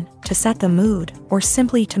tension, to set the mood, or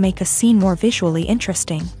simply to make a scene more visually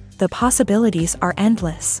interesting. The possibilities are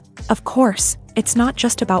endless. Of course, it's not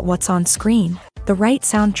just about what's on screen. The right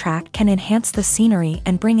soundtrack can enhance the scenery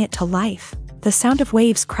and bring it to life. The sound of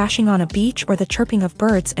waves crashing on a beach or the chirping of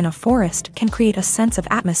birds in a forest can create a sense of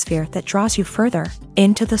atmosphere that draws you further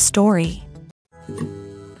into the story.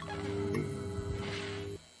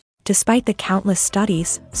 Despite the countless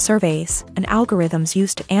studies, surveys, and algorithms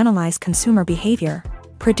used to analyze consumer behavior,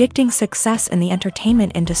 predicting success in the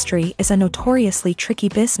entertainment industry is a notoriously tricky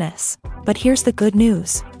business. But here's the good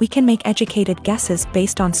news: we can make educated guesses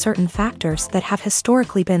based on certain factors that have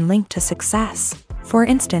historically been linked to success. For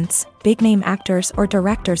instance, big-name actors or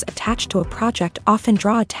directors attached to a project often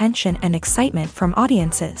draw attention and excitement from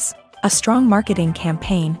audiences. A strong marketing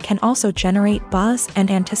campaign can also generate buzz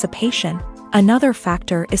and anticipation. Another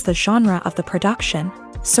factor is the genre of the production.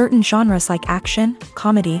 Certain genres like action,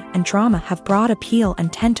 comedy, and drama have broad appeal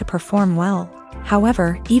and tend to perform well.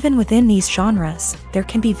 However, even within these genres, there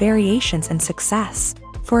can be variations in success.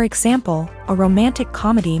 For example, a romantic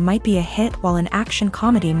comedy might be a hit while an action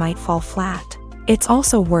comedy might fall flat. It's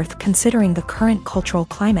also worth considering the current cultural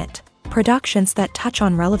climate. Productions that touch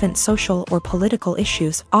on relevant social or political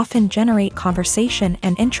issues often generate conversation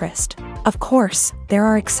and interest. Of course, there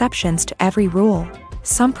are exceptions to every rule.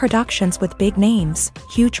 Some productions with big names,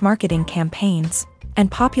 huge marketing campaigns,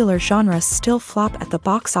 and popular genres still flop at the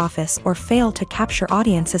box office or fail to capture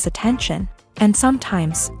audiences' attention. And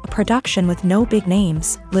sometimes, a production with no big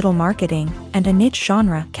names, little marketing, and a niche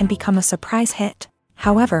genre can become a surprise hit.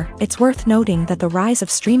 However, it's worth noting that the rise of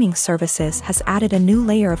streaming services has added a new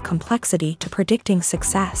layer of complexity to predicting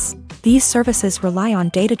success. These services rely on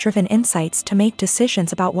data-driven insights to make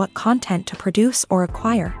decisions about what content to produce or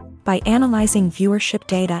acquire. By analyzing viewership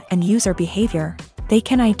data and user behavior, they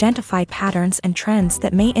can identify patterns and trends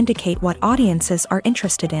that may indicate what audiences are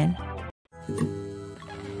interested in.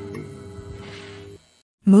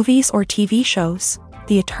 Movies or TV shows?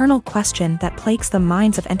 The eternal question that plagues the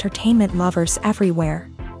minds of entertainment lovers everywhere.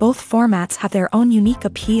 Both formats have their own unique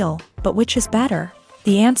appeal, but which is better?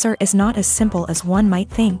 The answer is not as simple as one might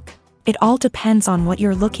think. It all depends on what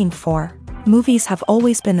you're looking for. Movies have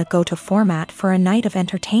always been the go-to format for a night of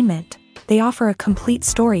entertainment. They offer a complete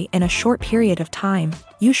story in a short period of time,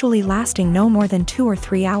 usually lasting no more than 2 or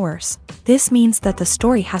 3 hours. This means that the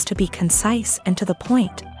story has to be concise and to the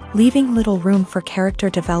point, leaving little room for character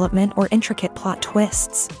development or intricate plot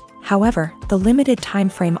twists. However, the limited time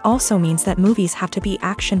frame also means that movies have to be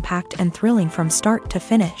action-packed and thrilling from start to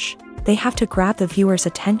finish. They have to grab the viewer's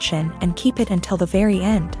attention and keep it until the very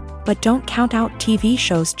end. But don't count out TV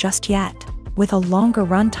shows just yet. With a longer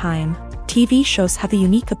runtime, TV shows have the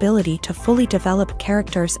unique ability to fully develop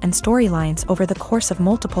characters and storylines over the course of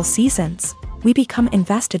multiple seasons. We become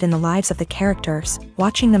invested in the lives of the characters,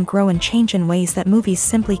 watching them grow and change in ways that movies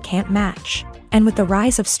simply can't match. And with the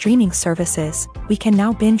rise of streaming services, we can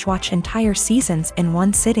now binge-watch entire seasons in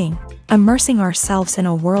one sitting, immersing ourselves in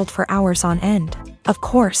a world for hours on end. Of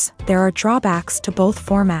course, there are drawbacks to both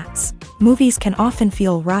formats. Movies can often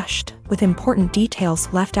feel rushed, with important details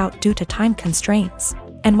left out due to time constraints.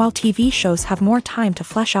 And while TV shows have more time to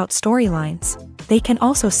flesh out storylines, they can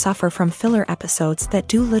also suffer from filler episodes that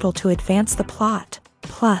do little to advance the plot.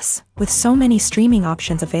 Plus, with so many streaming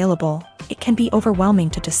options available, it can be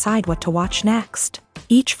overwhelming to decide what to watch next.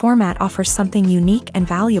 Each format offers something unique and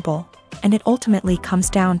valuable, and it ultimately comes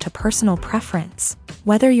down to personal preference.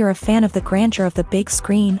 Whether you're a fan of the grandeur of the big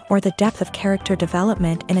screen or the depth of character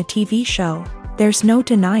development in a TV show, there's no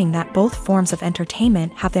denying that both forms of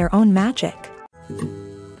entertainment have their own magic.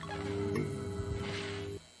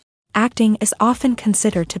 Acting is often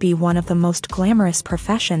considered to be one of the most glamorous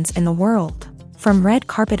professions in the world. From red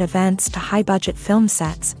carpet events to high-budget film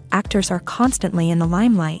sets, actors are constantly in the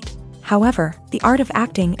limelight. However, the art of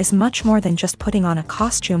acting is much more than just putting on a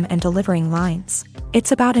costume and delivering lines.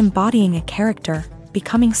 It's about embodying a character,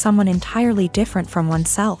 becoming someone entirely different from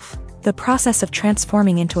oneself. The process of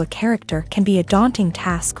transforming into a character can be a daunting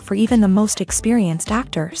task for even the most experienced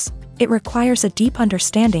actors. It requires a deep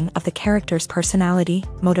understanding of the character's personality,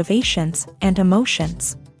 motivations, and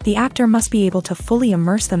emotions. The actor must be able to fully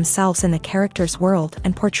immerse themselves in the character's world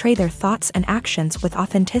and portray their thoughts and actions with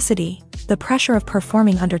authenticity. The pressure of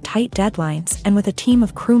performing under tight deadlines and with a team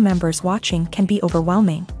of crew members watching can be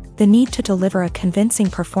overwhelming. The need to deliver a convincing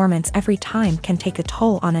performance every time can take a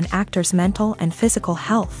toll on an actor's mental and physical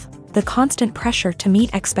health. The constant pressure to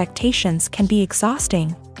meet expectations can be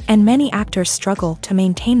exhausting, and many actors struggle to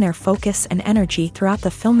maintain their focus and energy throughout the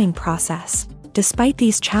filming process. Despite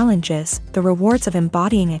these challenges, the rewards of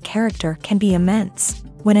embodying a character can be immense.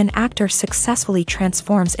 When an actor successfully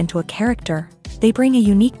transforms into a character, they bring a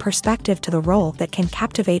unique perspective to the role that can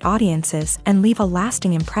captivate audiences and leave a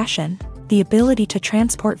lasting impression. The ability to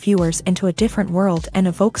transport viewers into a different world and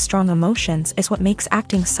evoke strong emotions is what makes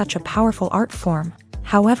acting such a powerful art form.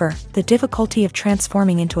 However, the difficulty of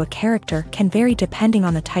transforming into a character can vary depending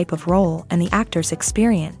on the type of role and the actor's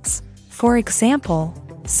experience. For example,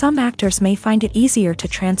 some actors may find it easier to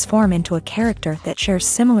transform into a character that shares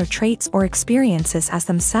similar traits or experiences as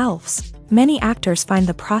themselves. Many actors find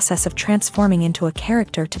the process of transforming into a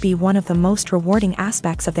character to be one of the most rewarding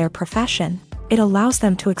aspects of their profession. It allows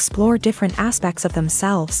them to explore different aspects of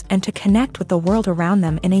themselves and to connect with the world around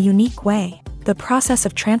them in a unique way. The process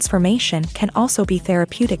of transformation can also be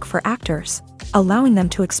therapeutic for actors, allowing them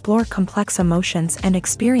to explore complex emotions and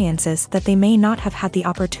experiences that they may not have had the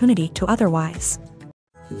opportunity to otherwise.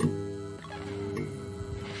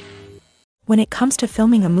 When it comes to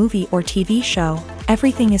filming a movie or TV show,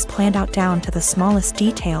 everything is planned out down to the smallest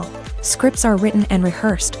detail. Scripts are written and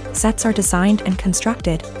rehearsed, sets are designed and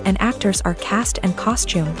constructed, and actors are cast and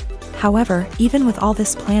costumed. However, even with all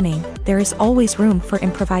this planning, there is always room for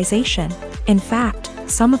improvisation. In fact,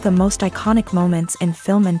 some of the most iconic moments in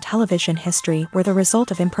film and television history were the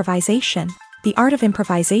result of improvisation. The art of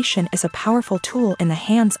improvisation is a powerful tool in the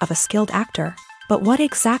hands of a skilled actor. But what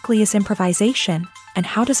exactly is improvisation, and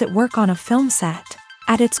how does it work on a film set?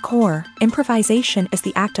 At its core, improvisation is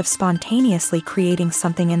the act of spontaneously creating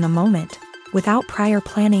something in the moment, without prior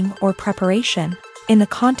planning or preparation. In the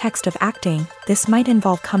context of acting, this might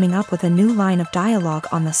involve coming up with a new line of dialogue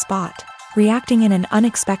on the spot, reacting in an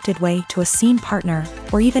unexpected way to a scene partner,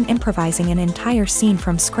 or even improvising an entire scene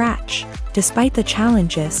from scratch. Despite the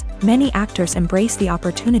challenges, many actors embrace the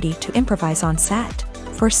opportunity to improvise on set.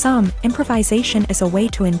 For some, improvisation is a way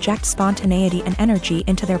to inject spontaneity and energy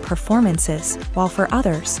into their performances, while for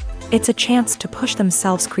others, it's a chance to push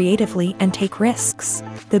themselves creatively and take risks.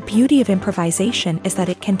 The beauty of improvisation is that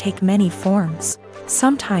it can take many forms.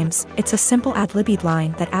 Sometimes, it's a simple ad-libbed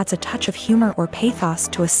line that adds a touch of humor or pathos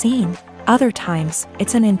to a scene. Other times,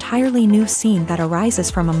 it's an entirely new scene that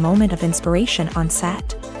arises from a moment of inspiration on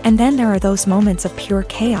set. And then there are those moments of pure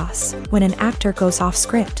chaos, when an actor goes off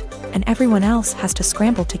script, and everyone else has to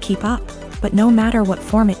scramble to keep up. But no matter what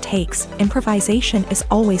form it takes, improvisation is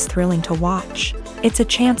always thrilling to watch. It's a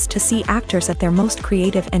chance to see actors at their most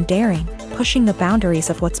creative and daring, pushing the boundaries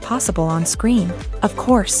of what's possible on screen. Of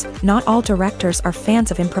course, not all directors are fans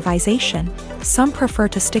of improvisation. Some prefer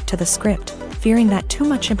to stick to the script, fearing that too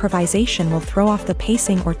much improvisation will throw off the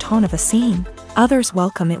pacing or tone of a scene. Others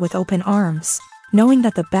welcome it with open arms, knowing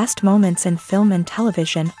that the best moments in film and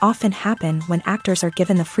television often happen when actors are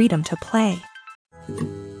given the freedom to play.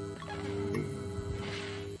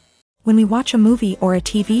 When we watch a movie or a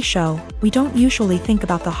TV show, we don't usually think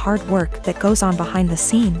about the hard work that goes on behind the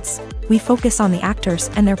scenes. We focus on the actors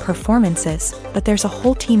and their performances, but there's a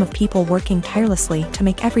whole team of people working tirelessly to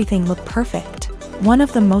make everything look perfect. One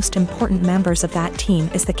of the most important members of that team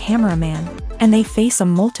is the cameraman, and they face a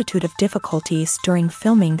multitude of difficulties during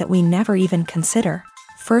filming that we never even consider.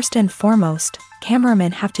 First and foremost,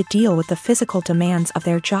 cameramen have to deal with the physical demands of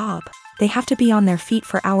their job. They have to be on their feet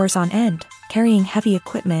for hours on end, carrying heavy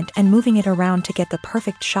equipment and moving it around to get the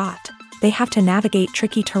perfect shot. They have to navigate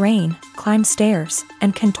tricky terrain, climb stairs,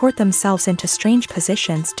 and contort themselves into strange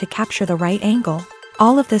positions to capture the right angle.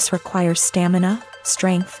 All of this requires stamina,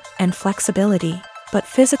 strength, and flexibility. But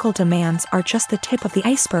physical demands are just the tip of the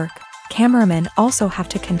iceberg. Cameramen also have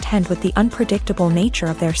to contend with the unpredictable nature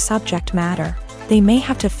of their subject matter. They may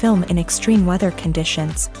have to film in extreme weather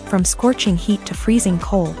conditions, from scorching heat to freezing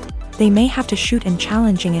cold. They may have to shoot in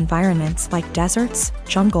challenging environments like deserts,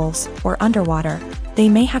 jungles, or underwater. They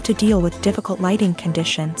may have to deal with difficult lighting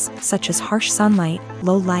conditions, such as harsh sunlight,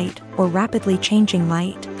 low light, or rapidly changing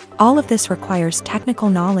light. All of this requires technical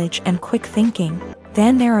knowledge and quick thinking.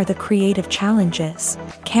 Then there are the creative challenges.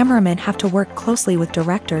 Cameramen have to work closely with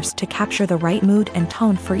directors to capture the right mood and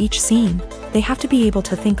tone for each scene. They have to be able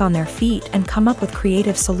to think on their feet and come up with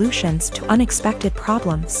creative solutions to unexpected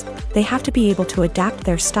problems. They have to be able to adapt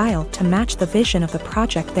their style to match the vision of the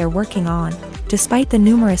project they're working on. Despite the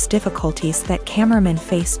numerous difficulties that cameramen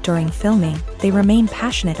face during filming, they remain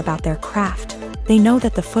passionate about their craft. They know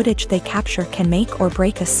that the footage they capture can make or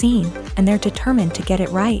break a scene, and they're determined to get it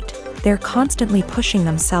right. They're constantly pushing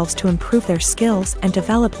themselves to improve their skills and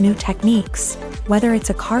develop new techniques. Whether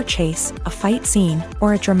it's a car chase, a fight scene,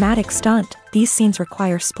 or a dramatic stunt, these scenes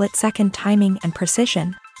require split-second timing and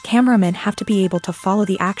precision. Cameramen have to be able to follow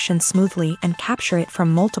the action smoothly and capture it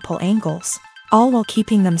from multiple angles, all while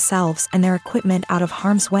keeping themselves and their equipment out of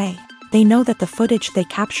harm's way. They know that the footage they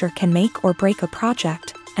capture can make or break a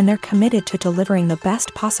project, and they're committed to delivering the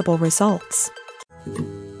best possible results.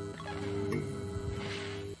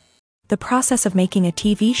 The process of making a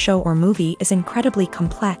TV show or movie is incredibly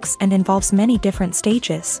complex and involves many different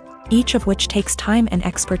stages, each of which takes time and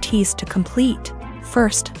expertise to complete.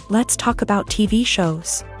 First, let's talk about TV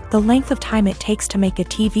shows. The length of time it takes to make a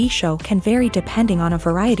TV show can vary depending on a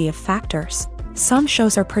variety of factors. Some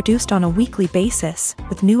shows are produced on a weekly basis,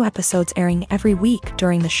 with new episodes airing every week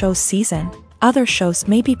during the show's season. Other shows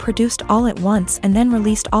may be produced all at once and then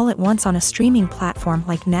released all at once on a streaming platform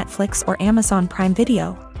like Netflix or Amazon Prime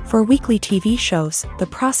Video. For weekly TV shows, the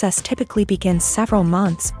process typically begins several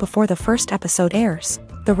months before the first episode airs.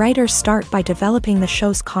 The writers start by developing the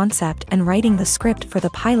show's concept and writing the script for the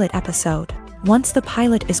pilot episode. Once the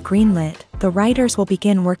pilot is greenlit, the writers will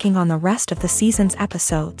begin working on the rest of the season's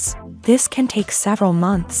episodes. This can take several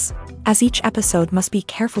months, as each episode must be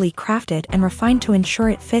carefully crafted and refined to ensure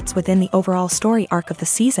it fits within the overall story arc of the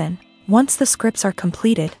season. Once the scripts are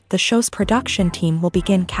completed, the show's production team will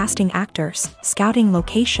begin casting actors, scouting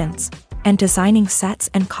locations, and designing sets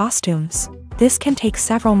and costumes. This can take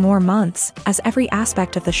several more months, as every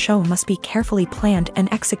aspect of the show must be carefully planned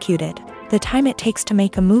and executed. The time it takes to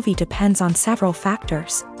make a movie depends on several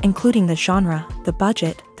factors, including the genre, the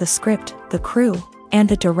budget, the script, the crew, and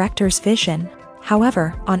the director's vision.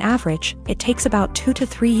 However, on average, it takes about 2 to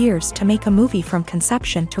 3 years to make a movie from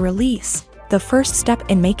conception to release. The first step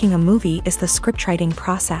in making a movie is the scriptwriting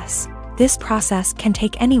process. This process can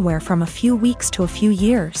take anywhere from a few weeks to a few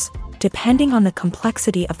years, depending on the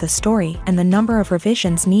complexity of the story and the number of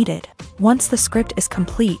revisions needed. Once the script is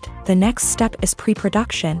complete, the next step is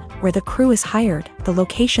pre-production, where the crew is hired, the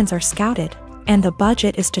locations are scouted, and the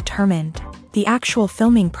budget is determined. The actual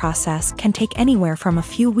filming process can take anywhere from a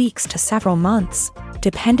few weeks to several months,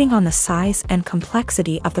 depending on the size and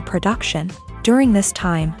complexity of the production. During this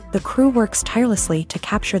time, the crew works tirelessly to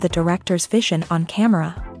capture the director's vision on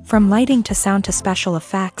camera. From lighting to sound to special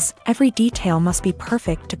effects, every detail must be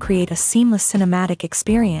perfect to create a seamless cinematic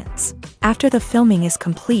experience. After the filming is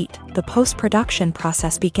complete, the post-production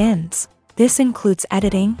process begins. This includes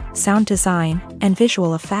editing, sound design, and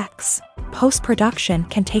visual effects. Post-production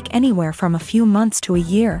can take anywhere from a few months to a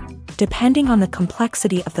year, depending on the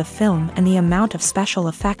complexity of the film and the amount of special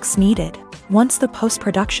effects needed. Once the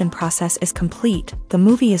post-production process is complete, the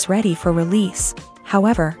movie is ready for release.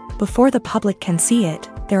 However, before the public can see it,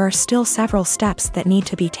 there are still several steps that need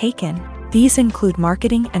to be taken. These include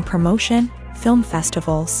marketing and promotion, film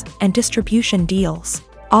festivals, and distribution deals.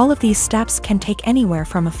 All of these steps can take anywhere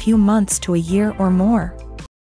from a few months to a year or more.